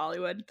about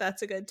Hollywood,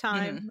 that's a good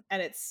time.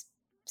 And it's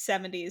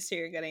 70s, so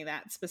you're getting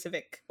that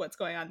specific what's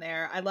going on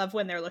there. I love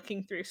when they're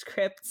looking through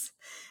scripts,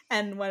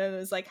 and one of them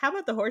is like, how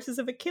about the horses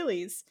of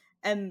Achilles?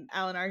 And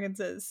Alan Arkin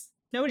says,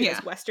 nobody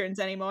has Westerns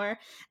anymore.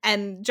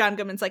 And John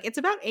Goodman's like, it's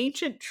about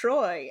ancient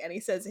Troy. And he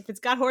says, if it's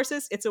got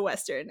horses, it's a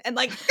Western. And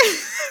like,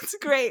 it's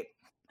great.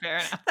 Fair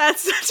enough.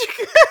 That's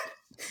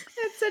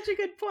such a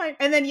good point.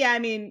 And then, I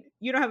mean,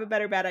 you don't have a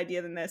better bad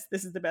idea than this.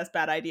 This is the best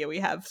bad idea we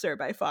have, sir,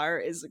 by far,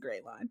 is a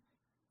great line.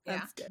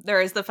 That's good.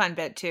 There is the fun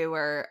bit, too,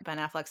 where Ben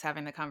Affleck's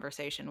having the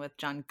conversation with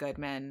John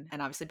Goodman.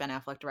 And obviously Ben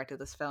Affleck directed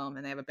this film.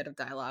 And they have a bit of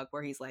dialogue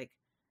where he's like,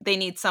 they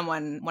need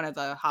someone, one of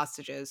the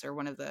hostages or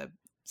one of the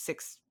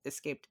 6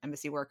 escaped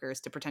embassy workers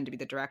to pretend to be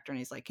the director. And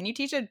he's like, can you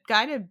teach a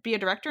guy to be a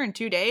director in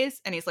 2 days?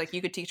 And he's like,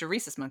 you could teach a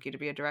rhesus monkey to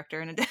be a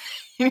director in a day.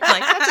 You're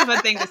like, that's a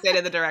fun thing to say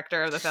to the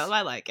director of the film.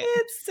 I like it.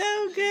 It's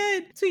so good.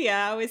 good. So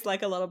yeah, I always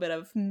like a little bit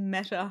of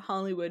meta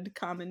Hollywood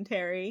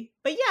commentary.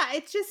 But yeah,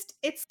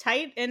 it's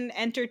tight and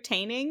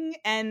entertaining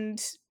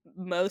and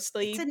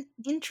mostly It's an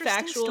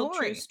interesting factual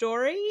true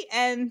story,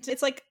 and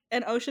it's like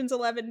an Ocean's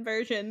 11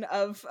 version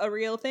of a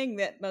real thing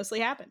that mostly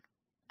happened.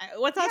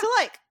 What's not to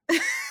like?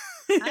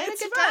 I had a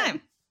good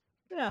time.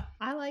 Yeah,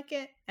 I like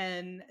it.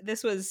 And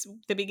this was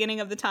the beginning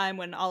of the time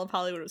when all of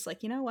Hollywood was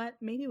like, you know what?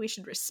 Maybe we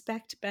should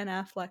respect Ben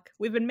Affleck.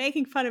 We've been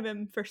making fun of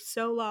him for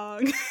so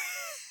long.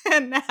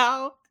 And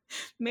now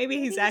maybe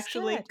he's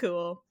actually good.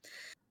 cool.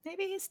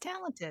 Maybe he's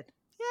talented.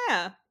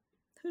 Yeah.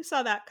 Who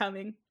saw that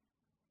coming?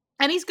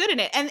 And he's good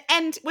in it.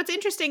 And what's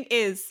interesting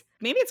is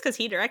maybe it's because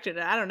he directed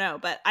it. I don't know.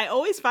 But I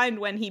always find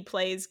when he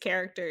plays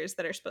characters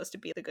that are supposed to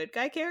be the good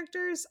guy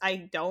characters,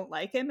 I don't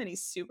like him and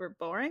he's super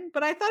boring.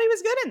 But I thought he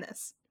was good in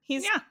this.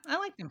 I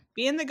like him.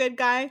 Being the good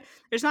guy.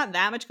 There's not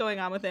that much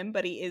going on with him,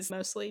 but he is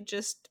mostly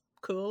just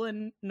cool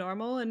and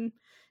normal and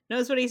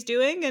knows what he's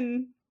doing,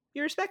 and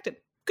you respect him.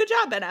 Good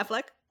job, Ben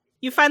Affleck.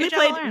 You finally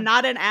played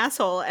not an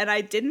asshole, and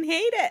I didn't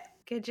hate it.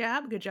 Good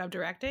job. Good job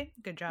directing.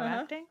 Good job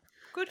acting.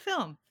 Good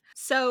film.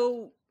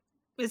 So,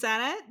 is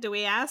that it? Do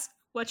we ask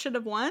what should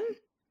have won?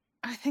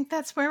 I think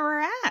that's where we're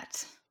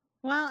at.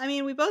 Well, I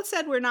mean, we both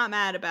said we're not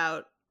mad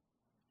about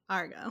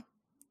Argo.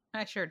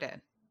 I sure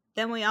did.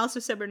 Then we also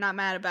said we're not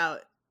mad about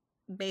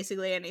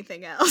basically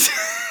anything else.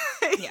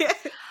 Yeah.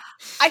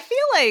 I feel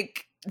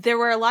like there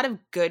were a lot of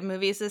good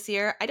movies this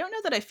year. I don't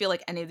know that I feel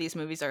like any of these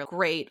movies are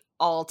great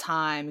all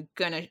time,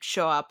 gonna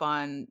show up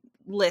on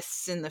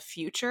lists in the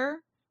future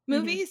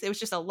movies. It was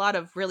just a lot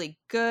of really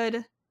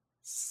good,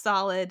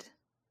 solid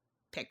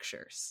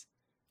pictures.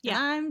 Yeah.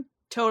 And I'm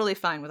totally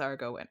fine with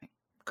Argo winning.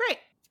 Great.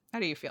 How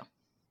do you feel?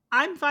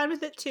 I'm fine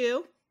with it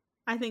too.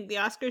 I think the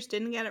Oscars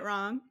didn't get it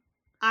wrong.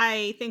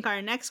 I think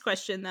our next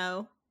question,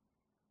 though,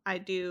 I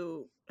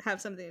do have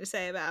something to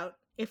say about.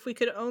 If we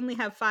could only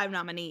have 5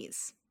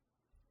 nominees,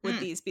 would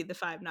these be the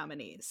 5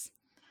 nominees?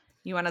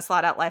 You want to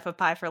slot out Life of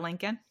Pi for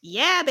Lincoln?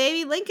 Yeah,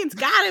 baby. Lincoln's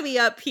got to be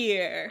up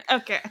here.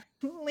 Okay.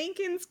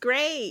 Lincoln's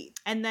great.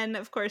 And then,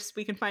 of course,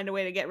 we can find a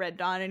way to get Red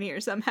Dawn in here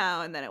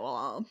somehow, and then it will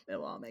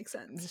all make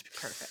sense. Just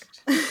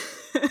perfect.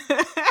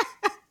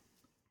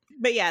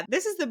 But yeah,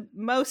 this is the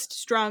most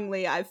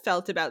strongly I've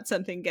felt about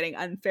something getting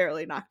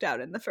unfairly knocked out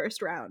in the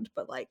first round.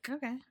 But like,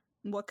 okay,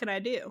 what can I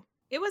do?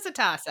 It was a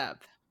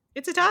toss-up.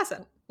 It's a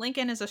toss-up.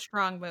 Lincoln is a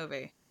strong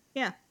movie.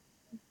 Yeah.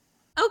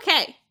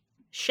 Okay.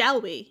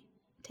 Shall we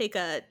take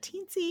a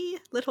teensy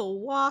little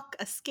walk,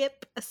 a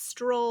skip, a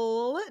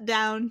stroll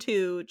down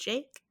to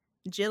Jake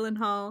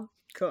Gyllenhaal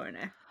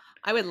corner?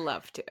 I would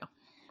love to.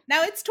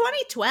 Now, it's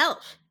 2012.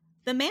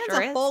 The man's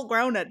a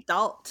full-grown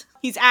adult.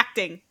 He's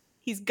acting.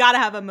 He's got to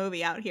have a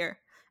movie out here.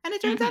 And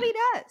it turns out he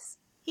does.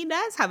 He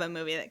does have a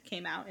movie that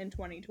came out in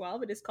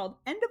 2012. It is called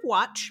End of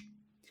Watch.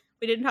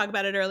 We didn't talk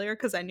about it earlier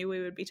because I knew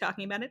we would be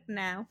talking about it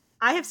now.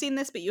 I have seen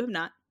this, but you have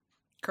not.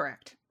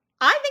 Correct.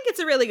 I think it's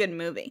a really good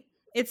movie.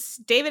 It's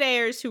David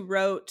Ayers who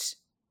wrote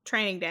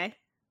Training Day,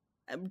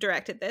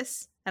 directed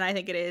this, and I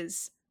think it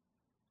is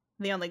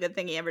the only good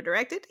thing he ever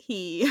directed.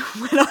 He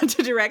went on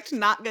to direct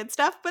not good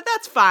stuff, but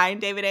that's fine,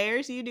 David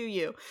Ayers, you do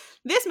you.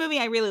 This movie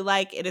I really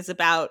like. It is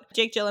about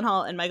Jake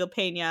Gyllenhaal and Michael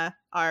Pena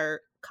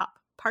are cop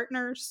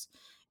partners.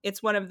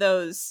 It's one of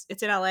those,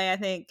 it's in LA, I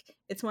think.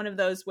 It's one of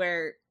those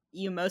where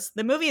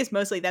the movie is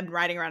mostly them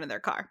riding around in their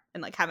car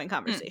and like having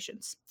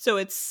conversations. So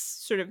it's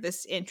sort of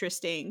this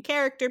interesting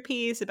character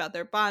piece about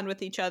their bond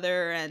with each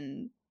other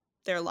and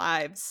their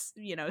lives.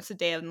 You know, it's a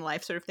day in the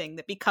life sort of thing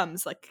that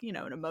becomes like, you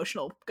know, an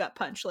emotional gut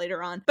punch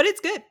later on. But it's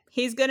good.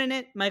 He's good in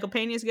it. Michael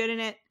Pena's good in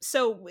it.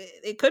 So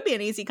it could be an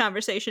easy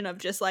conversation of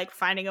just like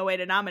finding a way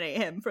to nominate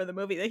him for the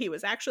movie that he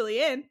was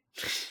actually in.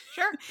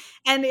 Sure.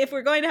 And if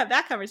we're going to have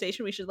that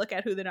conversation, we should look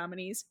at who the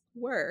nominees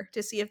were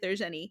to see if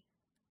there's any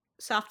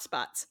soft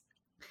spots.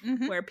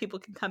 Where people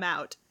can come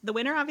out. The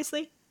winner,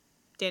 obviously,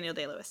 Daniel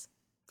Day-Lewis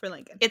for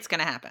Lincoln. It's going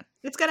to happen.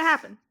 It's going to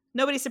happen.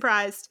 Nobody's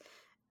surprised,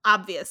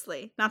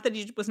 obviously. Not that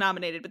he was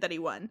nominated, but that he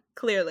won.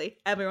 Clearly,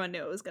 everyone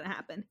knew it was going to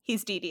happen.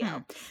 He's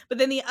DDL. But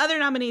then the other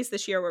nominees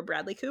this year were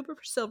Bradley Cooper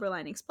for Silver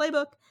Linings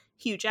Playbook,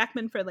 Hugh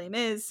Jackman for Les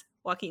Mis,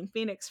 Joaquin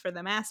Phoenix for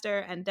The Master,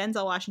 and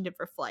Denzel Washington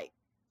for Flight.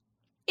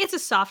 It's a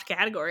soft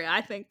category, I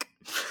think.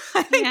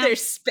 I think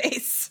there's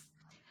space.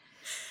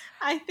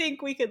 I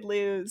think we could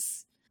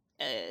lose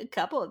a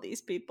couple of these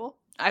people.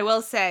 I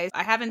will say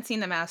I haven't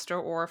seen The Master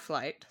or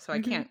Flight, so I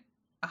can't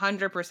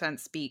 100%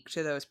 speak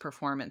to those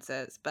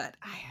performances, but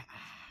I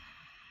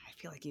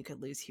feel like you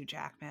could lose Hugh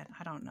Jackman.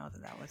 I don't know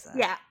that was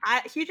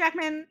Hugh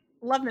Jackman,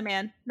 love the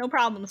man. No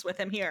problems with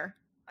him here.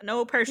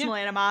 No personal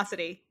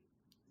animosity.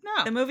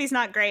 No. The movie's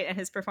not great and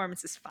his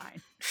performance is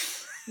fine.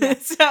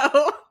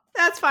 So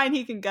that's fine.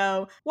 He can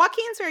go.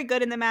 Joaquin's very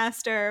good in The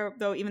Master,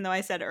 though even though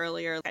I said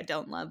earlier I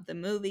don't love the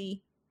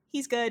movie.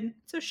 He's good,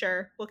 so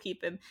sure, we'll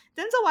keep him.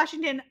 Denzel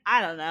Washington,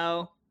 I don't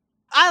know.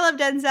 I love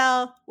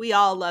Denzel. We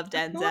all love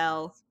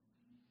Denzel.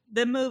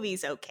 The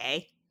movie's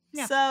okay.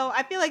 Yeah. So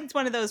I feel like it's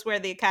one of those where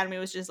the Academy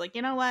was just like,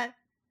 you know what?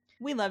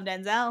 We love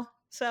Denzel,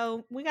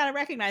 so we got to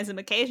recognize him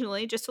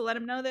occasionally just to let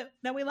him know that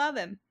we love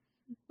him,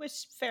 which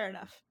is fair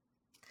enough.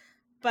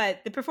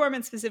 But the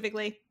performance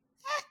specifically,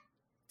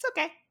 it's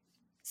okay.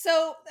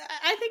 So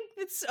I think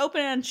it's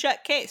open and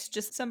shut case.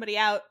 Just somebody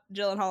out,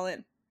 Gyllenhaal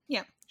in.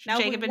 Yeah. Now,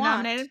 Should Jacob been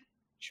nominated?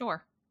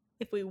 Sure.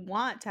 If we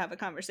want to have a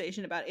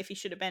conversation about if he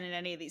should have been in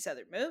any of these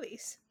other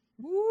movies.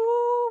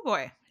 Ooh,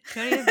 boy.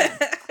 Could he have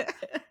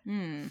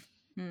been?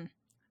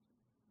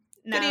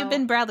 Could he have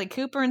been Bradley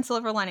Cooper in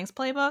Silver Linings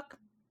Playbook?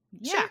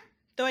 Yeah. Sure.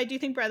 Though I do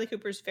think Bradley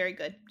Cooper's very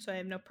good, so I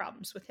have no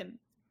problems with him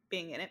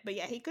being in it. But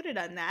yeah, he could have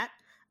done that.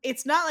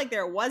 It's not like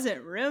there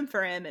wasn't room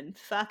for him in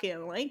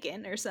fucking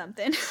Lincoln or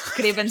something.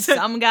 Could he have been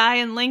some guy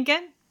in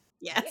Lincoln?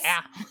 Yes.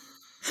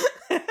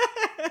 Yeah.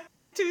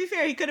 To be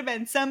fair, he could have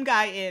been some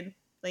guy in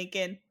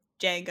Lincoln,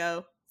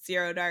 Django,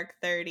 Zero Dark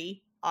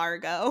 30,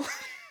 Argo.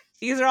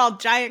 These are all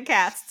giant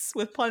casts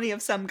with plenty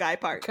of some guy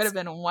parts. Could have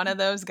been one of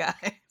those guys.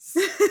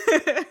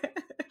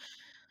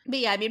 But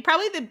yeah, I mean,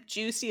 probably the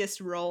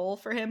juiciest role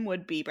for him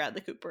would be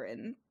Bradley Cooper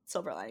in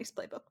Silver Linings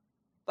Playbook.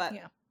 But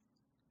yeah,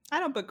 I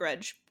don't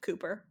begrudge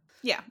Cooper.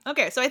 Yeah.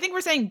 Okay, so I think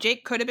we're saying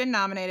Jake could have been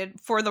nominated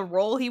for the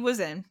role he was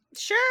in.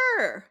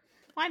 Sure.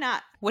 Why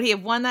not? Would he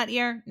have won that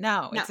year?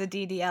 No, it's a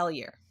DDL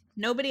year.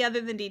 Nobody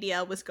other than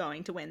DDL was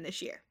going to win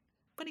this year.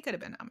 But he could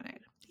have been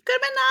nominated. He could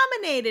have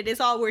been nominated is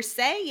all we're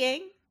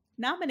saying.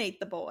 Nominate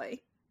the boy.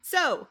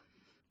 So,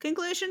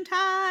 conclusion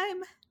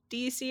time. Do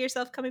you see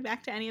yourself coming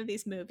back to any of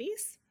these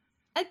movies?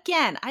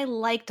 Again, I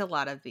liked a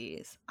lot of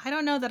these. I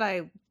don't know that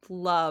I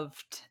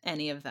loved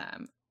any of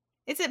them.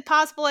 Is it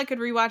possible I could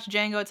rewatch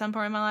Django at some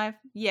point in my life?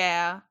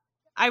 Yeah.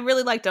 I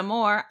really liked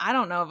Amour. I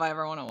don't know if I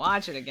ever want to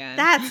watch it again.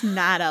 That's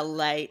not a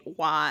light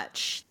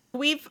watch.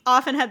 We've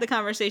often had the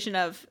conversation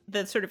of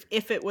the sort of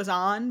if it was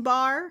on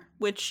bar,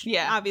 which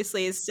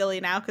obviously is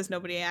silly now because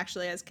nobody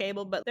actually has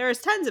cable, but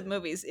there's tons of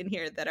movies in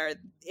here that are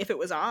if it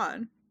was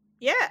on.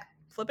 Yeah,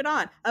 flip it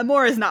on.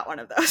 Amour is not one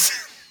of those.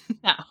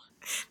 No.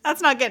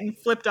 That's not getting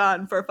flipped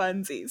on for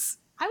funsies.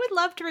 I would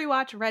love to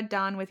rewatch Red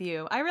Dawn with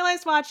you. I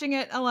realized watching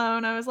it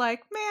alone, I was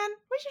like, man,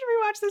 we should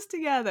rewatch this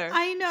together.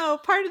 I know.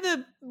 Part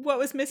of what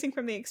was missing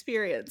from the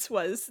experience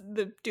was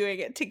the doing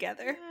it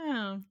together.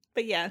 Yeah.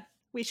 But yeah,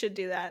 we should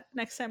do that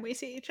next time we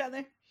see each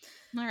other.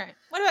 All right.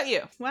 What about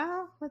you?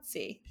 Well, let's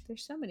see.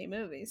 There's so many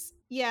movies.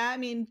 Yeah, I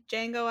mean,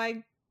 Django,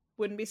 I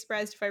wouldn't be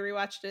surprised if I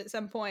rewatched it at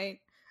some point.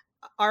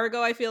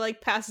 Argo, I feel like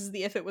passes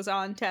the if it was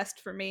on test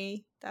for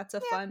me. That's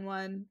a fun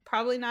one.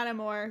 Probably not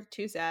Amour.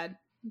 Too sad.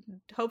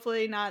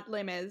 Hopefully not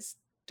Les Mis.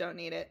 Don't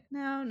need it.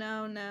 No.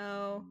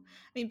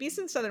 I mean, Beast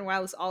in the Southern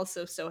Wild is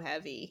also so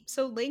heavy.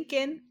 So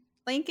Lincoln,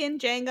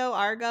 Django,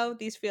 Argo,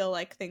 these feel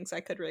like things I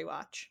could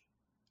rewatch.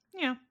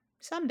 Yeah.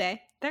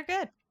 Someday. They're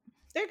good.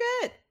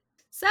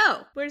 So,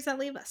 where does that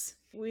leave us?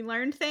 We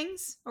learned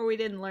things or we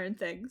didn't learn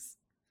things?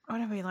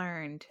 What have we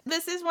learned?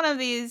 This is one of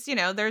these,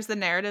 there's the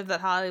narrative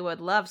that Hollywood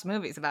loves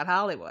movies about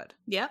Hollywood.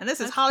 Yeah. And this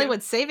is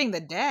Hollywood saving the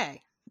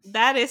day.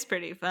 That is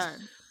pretty fun.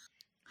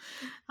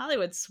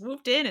 Hollywood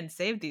swooped in and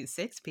saved these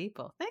 6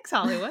 people. Thanks,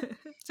 Hollywood.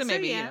 So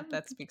maybe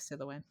that speaks to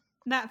the win.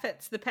 That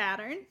fits the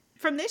pattern.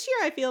 From this year,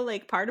 I feel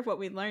like part of what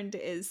we learned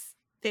is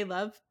they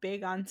love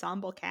big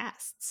ensemble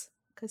casts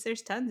because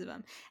there's tons of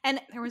them. And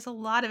there was a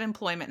lot of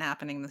employment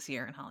happening this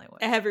year in Hollywood.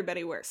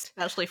 Everybody works.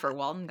 Especially for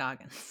Walton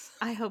Goggins.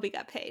 I hope he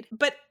got paid.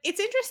 But it's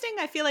interesting.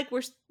 I feel like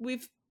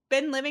we've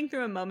been living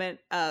through a moment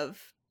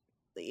of,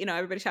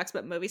 everybody talks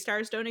about movie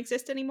stars don't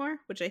exist anymore,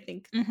 which I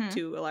think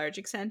to a large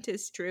extent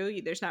is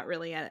true. There's not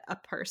really a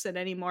person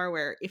anymore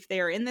where if they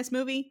are in this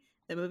movie,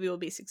 the movie will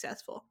be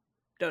successful.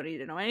 Don't need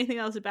to know anything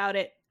else about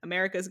it.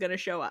 America's going to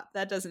show up.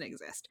 That doesn't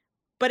exist.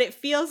 But it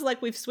feels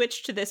like we've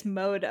switched to this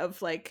mode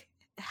of like,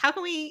 how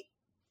can we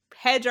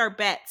hedge our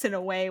bets in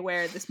a way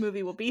where this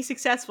movie will be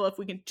successful if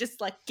we can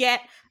just like get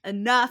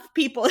enough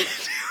people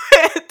into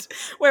it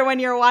where when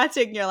you're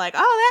watching you're like,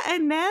 oh, that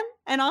and then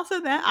and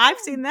also that I've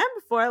seen them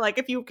before. Like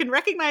if you can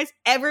recognize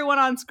everyone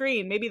on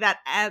screen, maybe that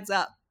adds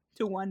up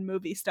to one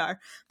movie star.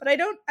 But I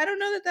don't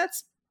know that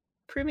that's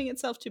proving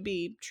itself to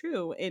be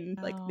true in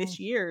like this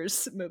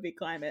year's movie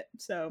climate.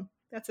 So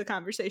that's a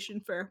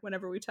conversation for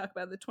whenever we talk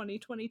about the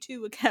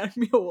 2022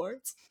 Academy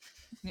Awards.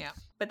 Yeah.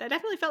 But that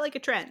definitely felt like a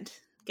trend.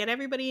 Get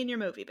everybody in your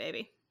movie,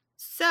 baby.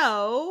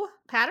 So,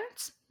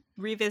 patterns?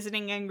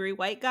 Revisiting Angry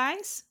White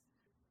Guys?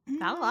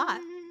 Not a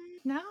lot.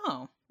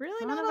 No.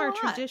 Really not not of a our lot.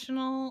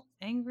 Traditional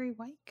Angry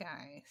White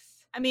Guys.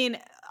 I mean,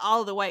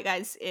 all the white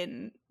guys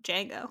in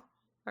Django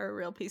are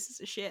real pieces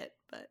of shit,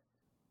 but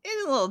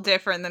it's a little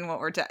different than what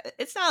we're talking.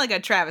 It's not like a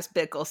Travis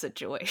Bickle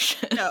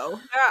situation. No.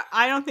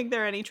 I don't think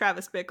there are any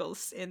Travis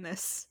Bickles in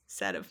this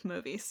set of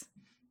movies,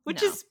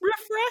 which is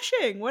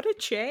refreshing. What a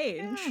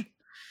change. Yeah.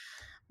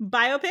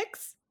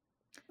 Biopics?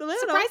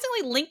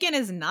 Surprisingly, Lincoln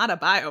is not a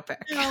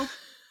biopic. No.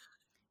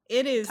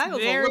 It is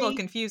Title's a little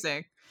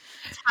confusing.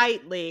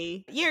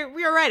 Tightly. You're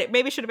right. It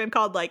maybe should have been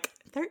called like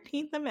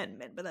 13th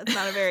Amendment, but that's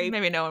not a very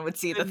maybe no one would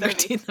see the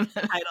 13th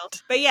Amendment title.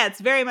 But yeah,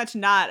 it's very much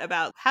not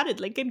about how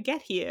did Lincoln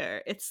get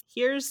here. It's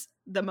here's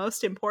the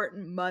most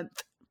important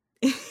month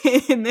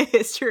in the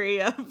history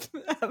of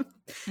the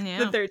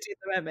 13th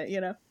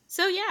Amendment,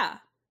 So yeah,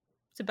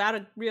 it's about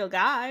a real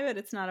guy, but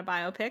it's not a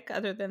biopic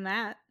other than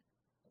that.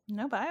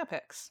 No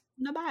biopics.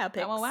 No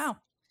biopics. Oh, wow.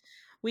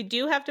 We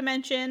do have to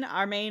mention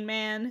our main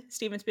man,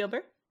 Steven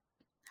Spielberg,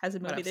 has a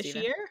What movie up, this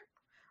Steven? year.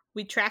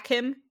 We track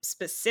him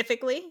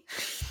specifically.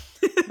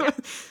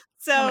 Yep.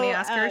 So How many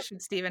Oscars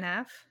should Steven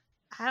have?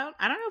 I don't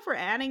know if we're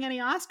adding any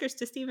Oscars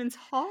to Steven's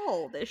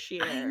haul this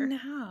year. I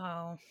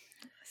know.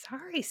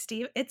 Sorry,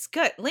 Steve. It's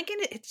good. Lincoln,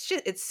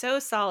 it's so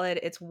solid.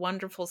 It's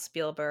wonderful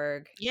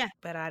Spielberg. Yeah.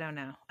 But I don't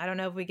know. I don't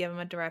know if we give him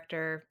a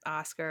director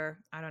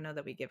Oscar. I don't know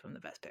that we give him the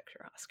Best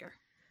Picture Oscar.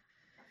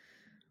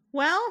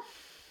 Well,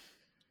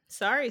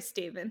 sorry,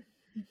 Steven.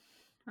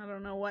 I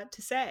don't know what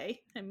to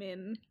say. I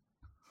mean,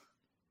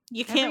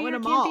 you can't win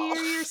them all. Can't be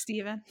your year,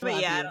 Steven. But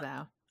Love yeah, you,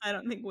 though. I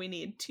don't think we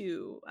need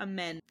to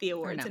amend the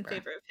awards in number.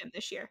 favor of him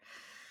this year.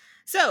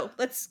 So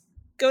let's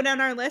go down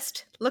our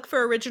list. Look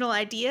for original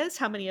ideas.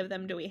 How many of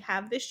them do we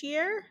have this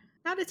year?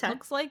 Not a ton.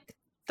 Looks like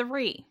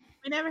 3.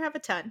 We never have a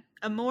ton.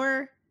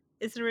 Amor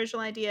is an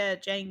original idea,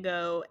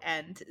 Django,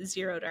 and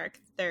Zero Dark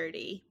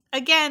 30.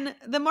 Again,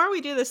 the more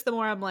we do this, the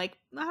more I'm like,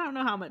 I don't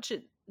know how much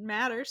it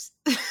matters.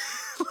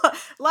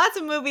 Lots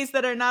of movies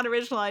that are not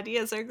original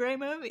ideas are great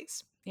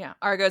movies. Yeah.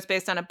 Argo is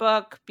based on a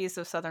book. Beasts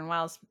of Southern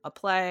Wild, a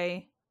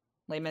play.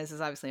 Les Mis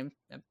is obviously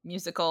a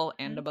musical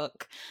and a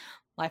book.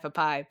 Life of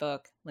Pi,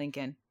 book.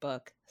 Lincoln,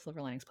 book.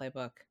 Silver Linings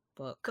Playbook,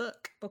 book.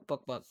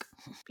 Book.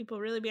 People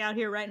really be out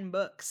here writing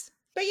books.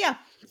 But yeah,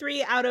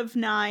 3 out of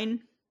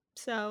 9.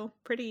 So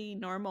pretty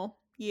normal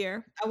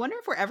year. I wonder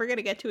if we're ever going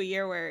to get to a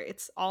year where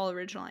it's all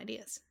original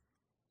ideas.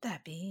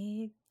 That'd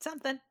be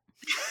something.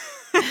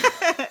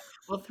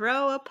 We'll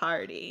throw a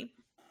party.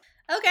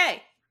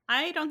 Okay.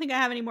 I don't think I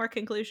have any more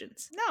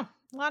conclusions. No.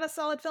 A lot of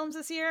solid films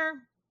this year.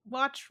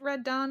 Watch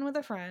Red Dawn with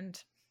a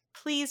friend.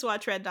 Please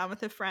watch Red Dawn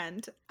with a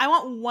friend. I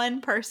want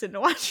one person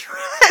to watch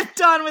Red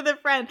Dawn with a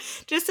friend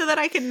just so that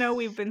I can know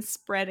we've been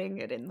spreading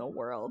it in the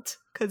world.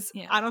 Because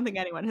I don't think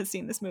anyone has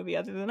seen this movie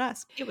other than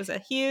us. It was a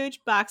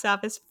huge box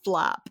office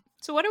flop.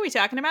 So what are we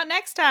talking about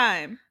next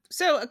time?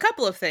 So a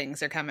couple of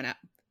things are coming up.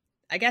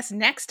 I guess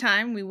next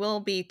time we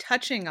will be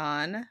touching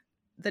on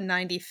the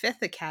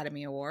 95th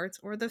Academy Awards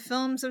or the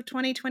films of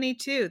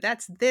 2022.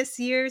 That's this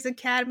year's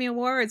Academy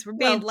Awards. We're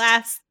being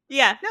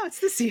no, it's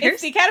this year's.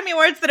 It's the Academy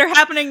Awards that are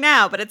happening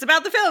now, but it's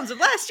about the films of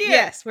last year.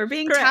 Yes, we're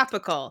being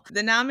topical.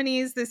 The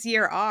nominees this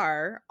year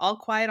are All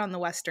Quiet on the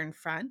Western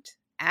Front,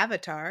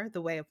 Avatar,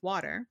 The Way of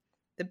Water,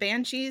 The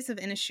Banshees of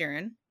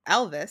Inisherin,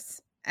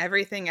 Elvis,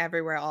 Everything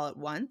Everywhere All at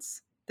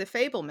Once, The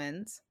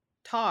Fabelmans,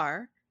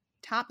 Tar,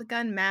 Top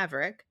Gun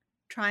Maverick,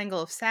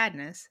 Triangle of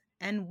Sadness,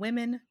 and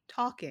Women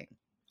Talking.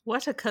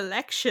 What a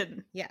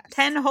collection. Yes.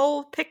 10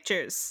 whole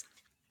pictures.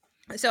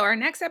 So our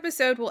next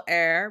episode will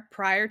air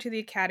prior to the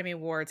Academy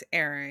Awards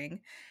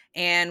airing,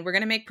 and we're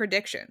going to make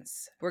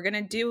predictions. We're going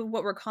to do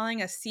what we're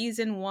calling a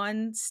season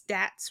 1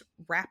 stats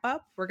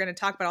wrap-up. We're going to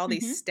talk about all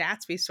these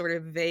stats we've sort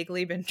of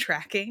vaguely been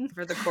tracking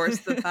for the course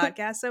of the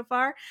podcast so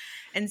far,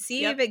 and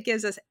see if it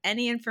gives us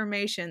any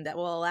information that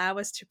will allow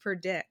us to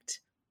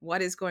predict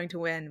what is going to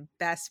win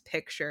Best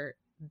Picture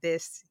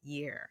this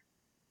year.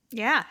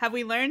 Yeah. Have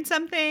we learned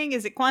something?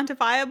 Is it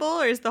quantifiable,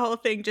 or is the whole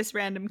thing just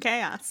random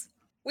chaos?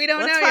 We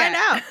don't know Let's yet. find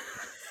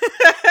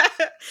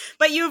out.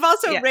 But you've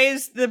also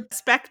raised the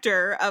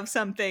specter of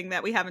something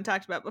that we haven't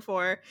talked about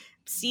before.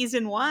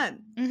 Season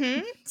 1.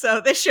 Mm-hmm. So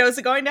this show's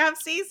going to have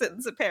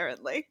seasons,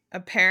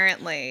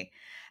 apparently.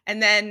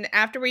 And then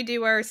after we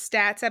do our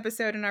stats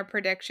episode and our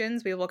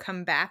predictions, we will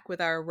come back with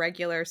our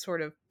regular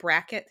sort of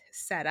bracket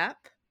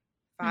setup.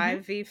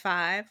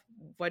 5v5.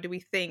 What do we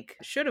think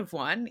should have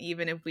won?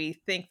 Even if we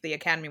think the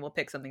Academy will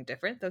pick something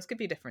different. Those could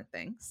be different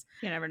things.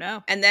 You never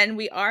know. And then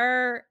we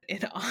are, in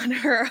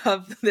honor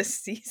of the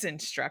season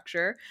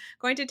structure,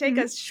 going to take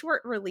a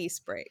short release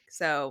break.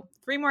 So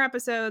 3 more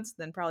episodes,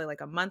 then probably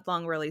like a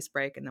month-long release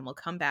break, and then we'll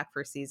come back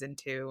for season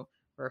 2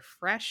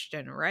 refreshed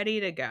and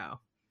ready to go.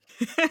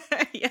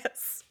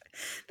 Yes.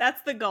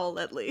 That's the goal,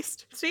 at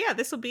least. So yeah,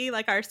 this will be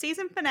like our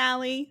season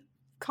finale,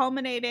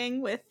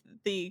 culminating with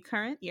the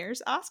current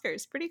year's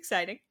Oscars. Pretty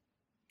exciting.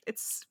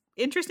 It's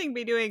interesting to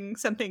be doing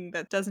something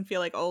that doesn't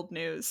feel like old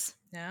news.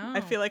 No.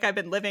 I feel like I've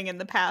been living in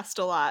the past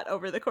a lot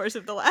over the course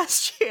of the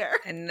last year.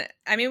 And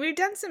I mean, we've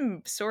done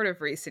some sort of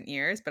recent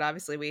years, but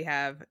obviously we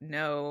have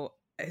no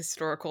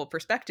historical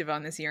perspective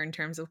on this year in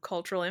terms of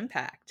cultural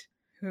impact.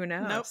 Who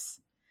knows? Nope.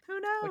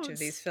 Who knows? Which of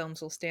these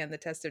films will stand the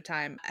test of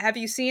time? Have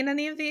you seen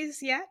any of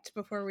these yet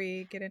before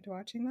we get into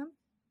watching them?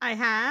 I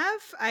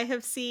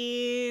have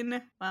seen,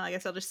 well, I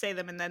guess I'll just say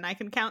them and then I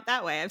can count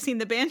that way. I've seen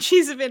The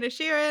Banshees of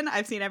Inisherin.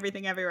 I've seen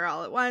Everything Everywhere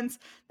All at Once,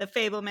 The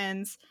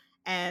Fabelmans,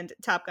 and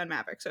Top Gun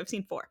Maverick. So I've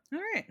seen 4. All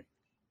right.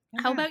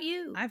 How about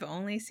you? I've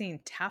only seen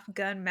Top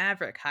Gun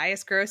Maverick,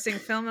 highest grossing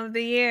film of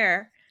the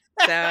year.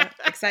 So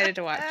excited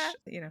to watch,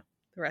 the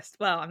rest.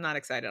 Well, I'm not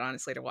excited,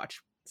 honestly, to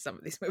watch some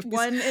of these movies.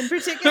 One in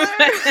particular?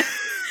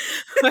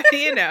 But,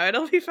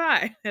 it'll be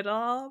fine. It'll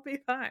all be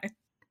fine.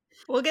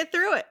 We'll get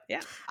through it.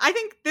 Yeah. I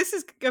think this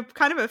is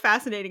kind of a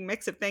fascinating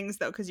mix of things,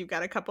 though, because you've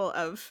got a couple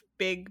of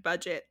big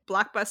budget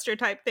blockbuster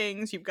type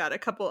things. You've got a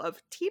couple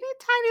of teeny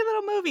tiny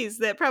little movies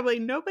that probably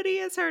nobody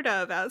has heard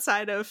of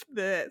outside of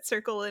the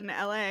circle in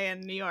LA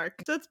and New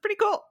York. So it's pretty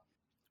cool.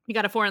 You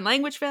got a foreign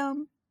language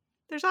film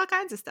there's all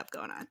kinds of stuff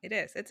going on. It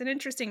is. It's an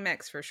interesting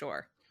mix for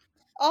sure.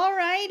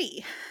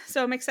 Alrighty.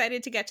 So I'm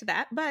excited to get to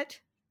that.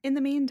 But in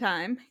the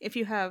meantime, if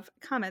you have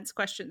comments,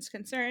 questions,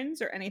 concerns,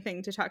 or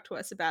anything to talk to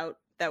us about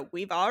that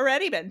we've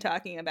already been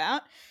talking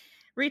about,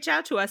 reach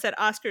out to us at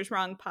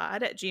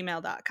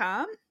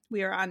oscarswrongpod@gmail.com.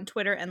 We are on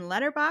Twitter and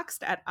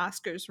Letterboxd at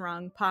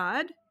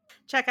oscarswrongpod.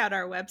 Check out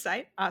our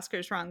website,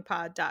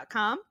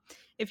 oscarswrongpod.com.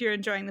 If you're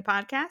enjoying the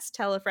podcast,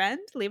 tell a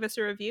friend, leave us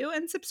a review,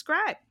 and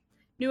subscribe.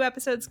 New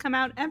episodes come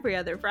out every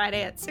other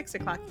Friday at 6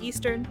 o'clock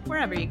Eastern,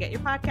 wherever you get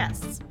your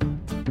podcasts.